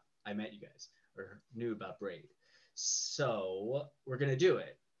 I met you guys or knew about Braid. So we're going to do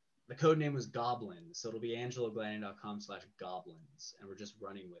it. The code name was Goblins. So it'll be angeloglanning.com/goblins. And we're just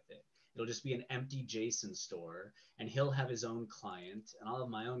running with it. It'll just be an empty JSON store, and he'll have his own client and I'll have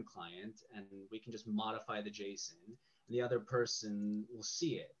my own client, and we can just modify the JSON, and the other person will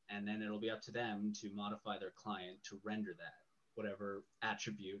see it. And then it'll be up to them to modify their client to render that, whatever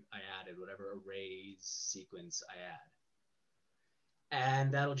attribute I added, whatever arrays sequence I add.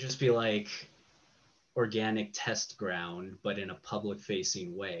 And that'll just be like organic test ground, but in a public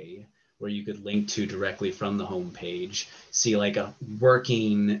facing way, where you could link to directly from the homepage, see like a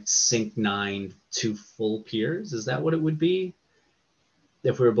working Sync9 to full peers. Is that what it would be?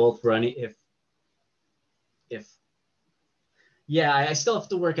 If we were both running, yeah, I still have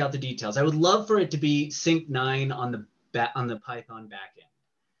to work out the details. I would love for it to be Sync9 on the Python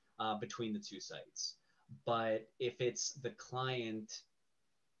backend between the two sites. But if it's the client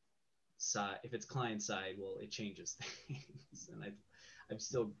side, well, it changes things, and I'm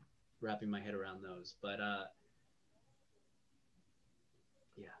still wrapping my head around those. But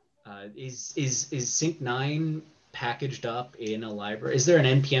is Sync9 packaged up in a library? Is there an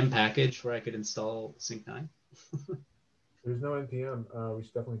npm package where I could install Sync9? There's no npm. We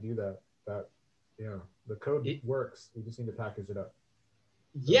should definitely do that. The code works. We just need to package it up.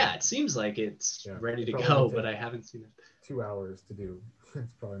 Yeah, it seems like it's ready to go, but I haven't seen it. 2 hours to do.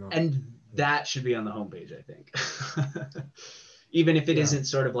 It's probably not. And that should be on the homepage, I think. Even if it isn't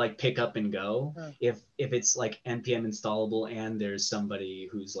sort of like pick up and go, if it's like npm installable and there's somebody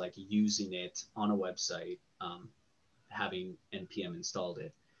who's like using it on a website, having npm installed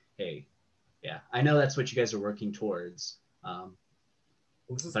it, hey, yeah, I know that's what you guys are working towards. But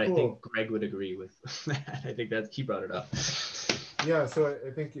cool. I think Greg would agree with that. I think that he brought it up. Yeah, so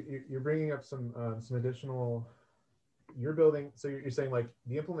I think you're bringing up some additional. You're building. So you're saying like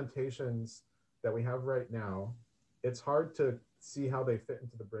the implementations that we have right now, it's hard to see how they fit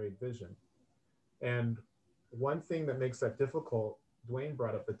into the Braid vision. And one thing that makes that difficult, Dwayne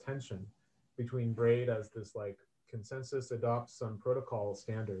brought up the tension between Braid as this like consensus adopts some protocol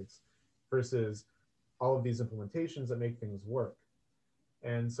standards versus all of these implementations that make things work.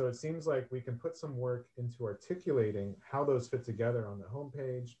 And so it seems like we can put some work into articulating how those fit together on the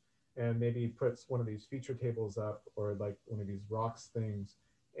homepage, and maybe put one of these feature tables up, or like one of these rocks things,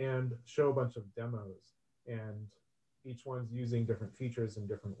 and show a bunch of demos, and each one's using different features in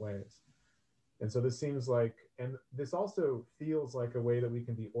different ways. And so this seems like, and this also feels like a way that we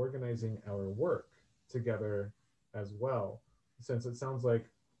can be organizing our work together as well, since it sounds like,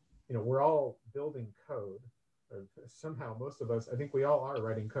 we're all building code, or somehow most of us, I think we all are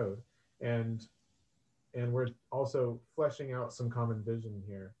writing code, and we're also fleshing out some common vision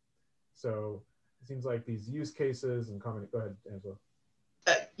here. So it seems like these use cases and common. Go ahead, Angela.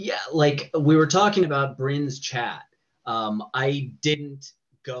 Yeah, like we were talking about Bryn's chat. I didn't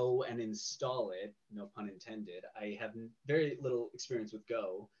go and install it, no pun intended. I have very little experience with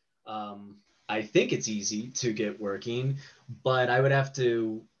Go. I think it's easy to get working, but I would have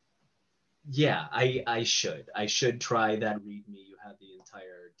to. Yeah, I should try that README. You have the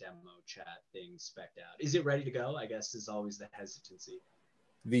entire demo chat thing specced out. Is it ready to go? I guess is always the hesitancy.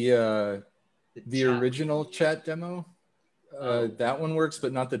 The original chat demo? That one works,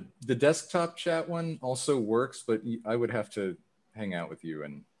 but not the desktop chat one also works, but I would have to hang out with you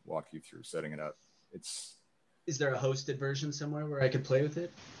and walk you through setting it up. Is there a hosted version somewhere where I could play with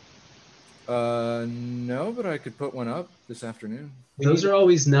it? No, but I could put one up this afternoon. Those are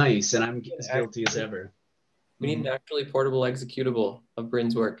always nice, and I'm as guilty as ever. We need an actually portable executable of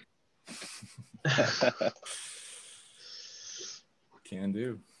Bryn's work. Can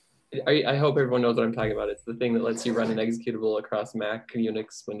do. I hope everyone knows what I'm talking about. It's the thing that lets you run an executable across Mac,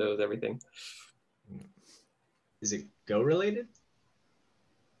 Unix, Windows, everything. Is it Go related?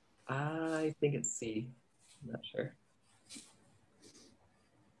 I think it's C. I'm not sure.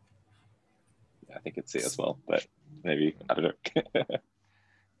 Yeah, I think it's C as well, but maybe I don't know.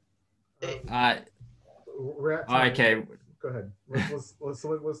 Okay. Go ahead. Let's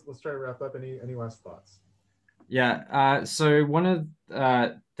try to wrap up. Any last thoughts? Yeah, so one of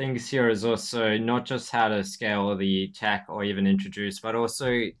the things here is also not just how to scale the tech or even introduce, but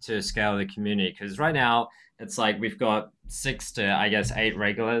also to scale the community. Because right now it's like we've got 6 to, I guess, 8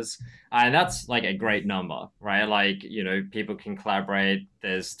 regulars, and that's like a great number, right? Like, you know, people can collaborate.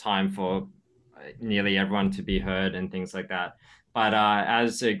 There's time for nearly everyone to be heard and things like that. But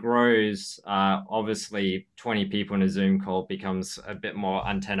as it grows, obviously 20 people in a Zoom call becomes a bit more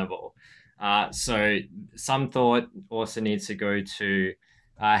untenable. So some thought also needs to go to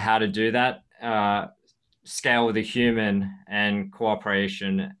how to do that, scale the human and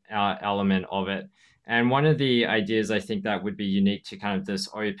cooperation element of it. And one of the ideas I think that would be unique to kind of this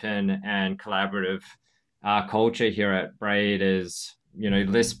open and collaborative culture here at Braid is, you know,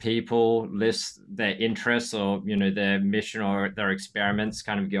 list people, list their interests or, you know, their mission or their experiments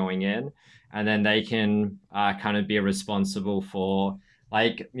kind of going in. And then they can kind of be responsible for,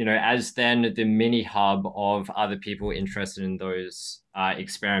 like, you know, as then the mini hub of other people interested in those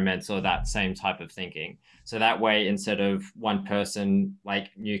experiments or that same type of thinking. So that way, instead of one person, like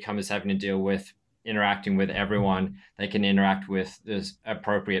newcomers having to deal with interacting with everyone, they can interact with this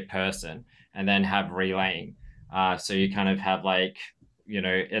appropriate person and then have relaying. So you kind of have like, you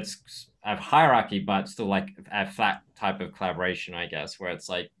know, it's a hierarchy, but still like a flat type of collaboration, I guess, where it's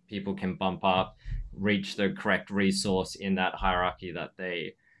like people can bump up, reach the correct resource in that hierarchy that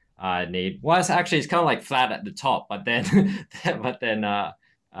they need. Well, it's kind of like flat at the top, but then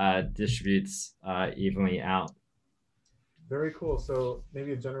distributes evenly out. Very cool. So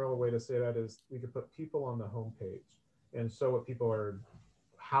maybe a general way to say that is we could put people on the homepage and show what people are,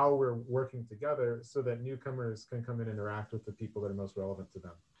 how we're working together, so that newcomers can come and interact with the people that are most relevant to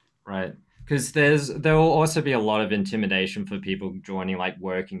them. Right. Because there will also be a lot of intimidation for people joining like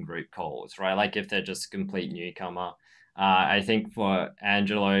working group calls, right? Like if they're just a complete newcomer. I think for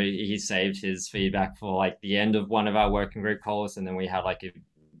Angelo, he saved his feedback for like the end of one of our working group calls, and then we had like a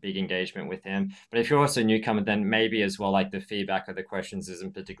big engagement with him. But if you're also a newcomer, then maybe as well, like the feedback or the questions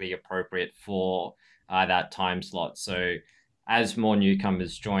isn't particularly appropriate for that time slot. So as more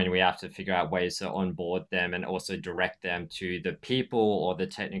newcomers join, we have to figure out ways to onboard them and also direct them to the people or the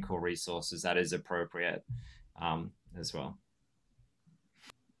technical resources that is appropriate as well.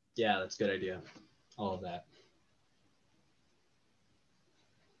 Yeah, that's a good idea. All of that.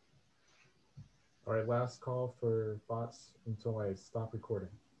 All right, last call for thoughts until I stop recording.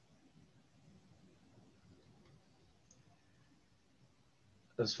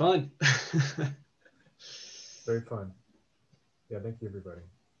 That was fun. Very fun. Yeah, thank you, everybody.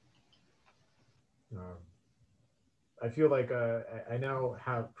 I feel like I now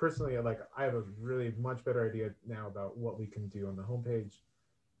have personally, like I have a really much better idea now about what we can do on the homepage.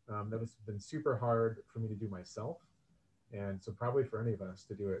 That has been super hard for me to do myself, and so probably for any of us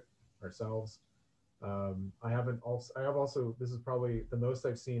to do it ourselves. I have also, this is probably the most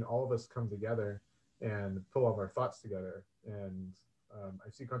I've seen all of us come together and pull all of our thoughts together, and I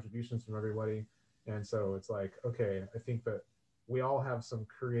see contributions from everybody, and so it's like, okay, I think that we all have some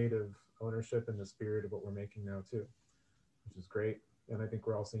creative ownership in the spirit of what we're making now too, which is great. And I think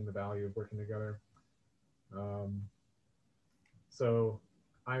we're all seeing the value of working together. So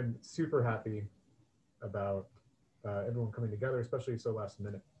I'm super happy about everyone coming together, especially so last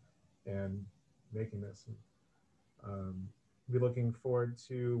minute, and making this. Be looking forward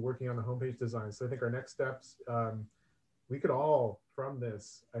to working on the homepage design. So I think our next steps, we could all from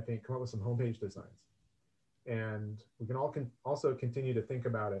this, I think, come up with some homepage designs. And we can all also continue to think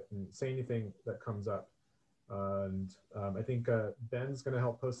about it and say anything that comes up. And I think Ben's going to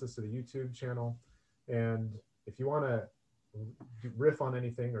help post this to the YouTube channel. And if you want to riff on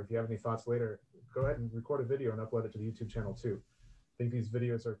anything, or if you have any thoughts later, go ahead and record a video and upload it to the YouTube channel too. I think these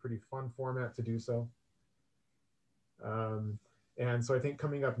videos are a pretty fun format to do so. And so I think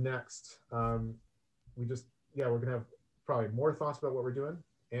coming up next, we're going to have probably more thoughts about what we're doing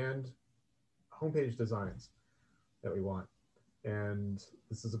and homepage designs that we want. And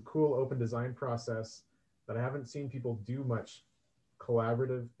this is a cool open design process that I haven't seen people do much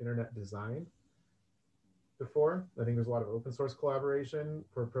collaborative internet design before. I think there's a lot of open source collaboration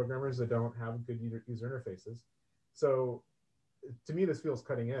for programmers that don't have good user interfaces. So to me, this feels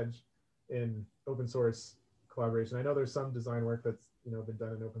cutting edge in open source collaboration. I know there's some design work that's been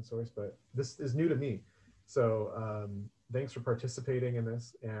done in open source, but this is new to me. So thanks for participating in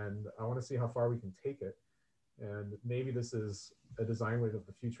this, and I want to see how far we can take it. And maybe this is a design wave of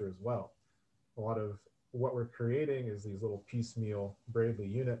the future as well. A lot of what we're creating is these little piecemeal Braidly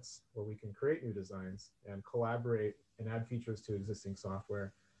units where we can create new designs and collaborate and add features to existing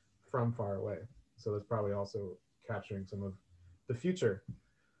software from far away. So that's probably also capturing some of the future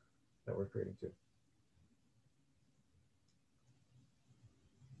that we're creating too.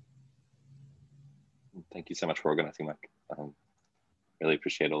 Thank you so much for organizing, Mike. Really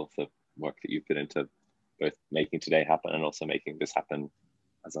appreciate all of the work that you've put into both making today happen and also making this happen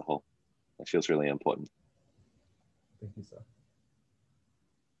as a whole. It feels really important. Thank you, Seth.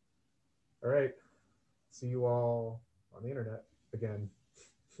 All right. See you all on the internet again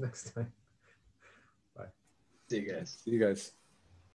next time. Bye. See you guys. See you guys.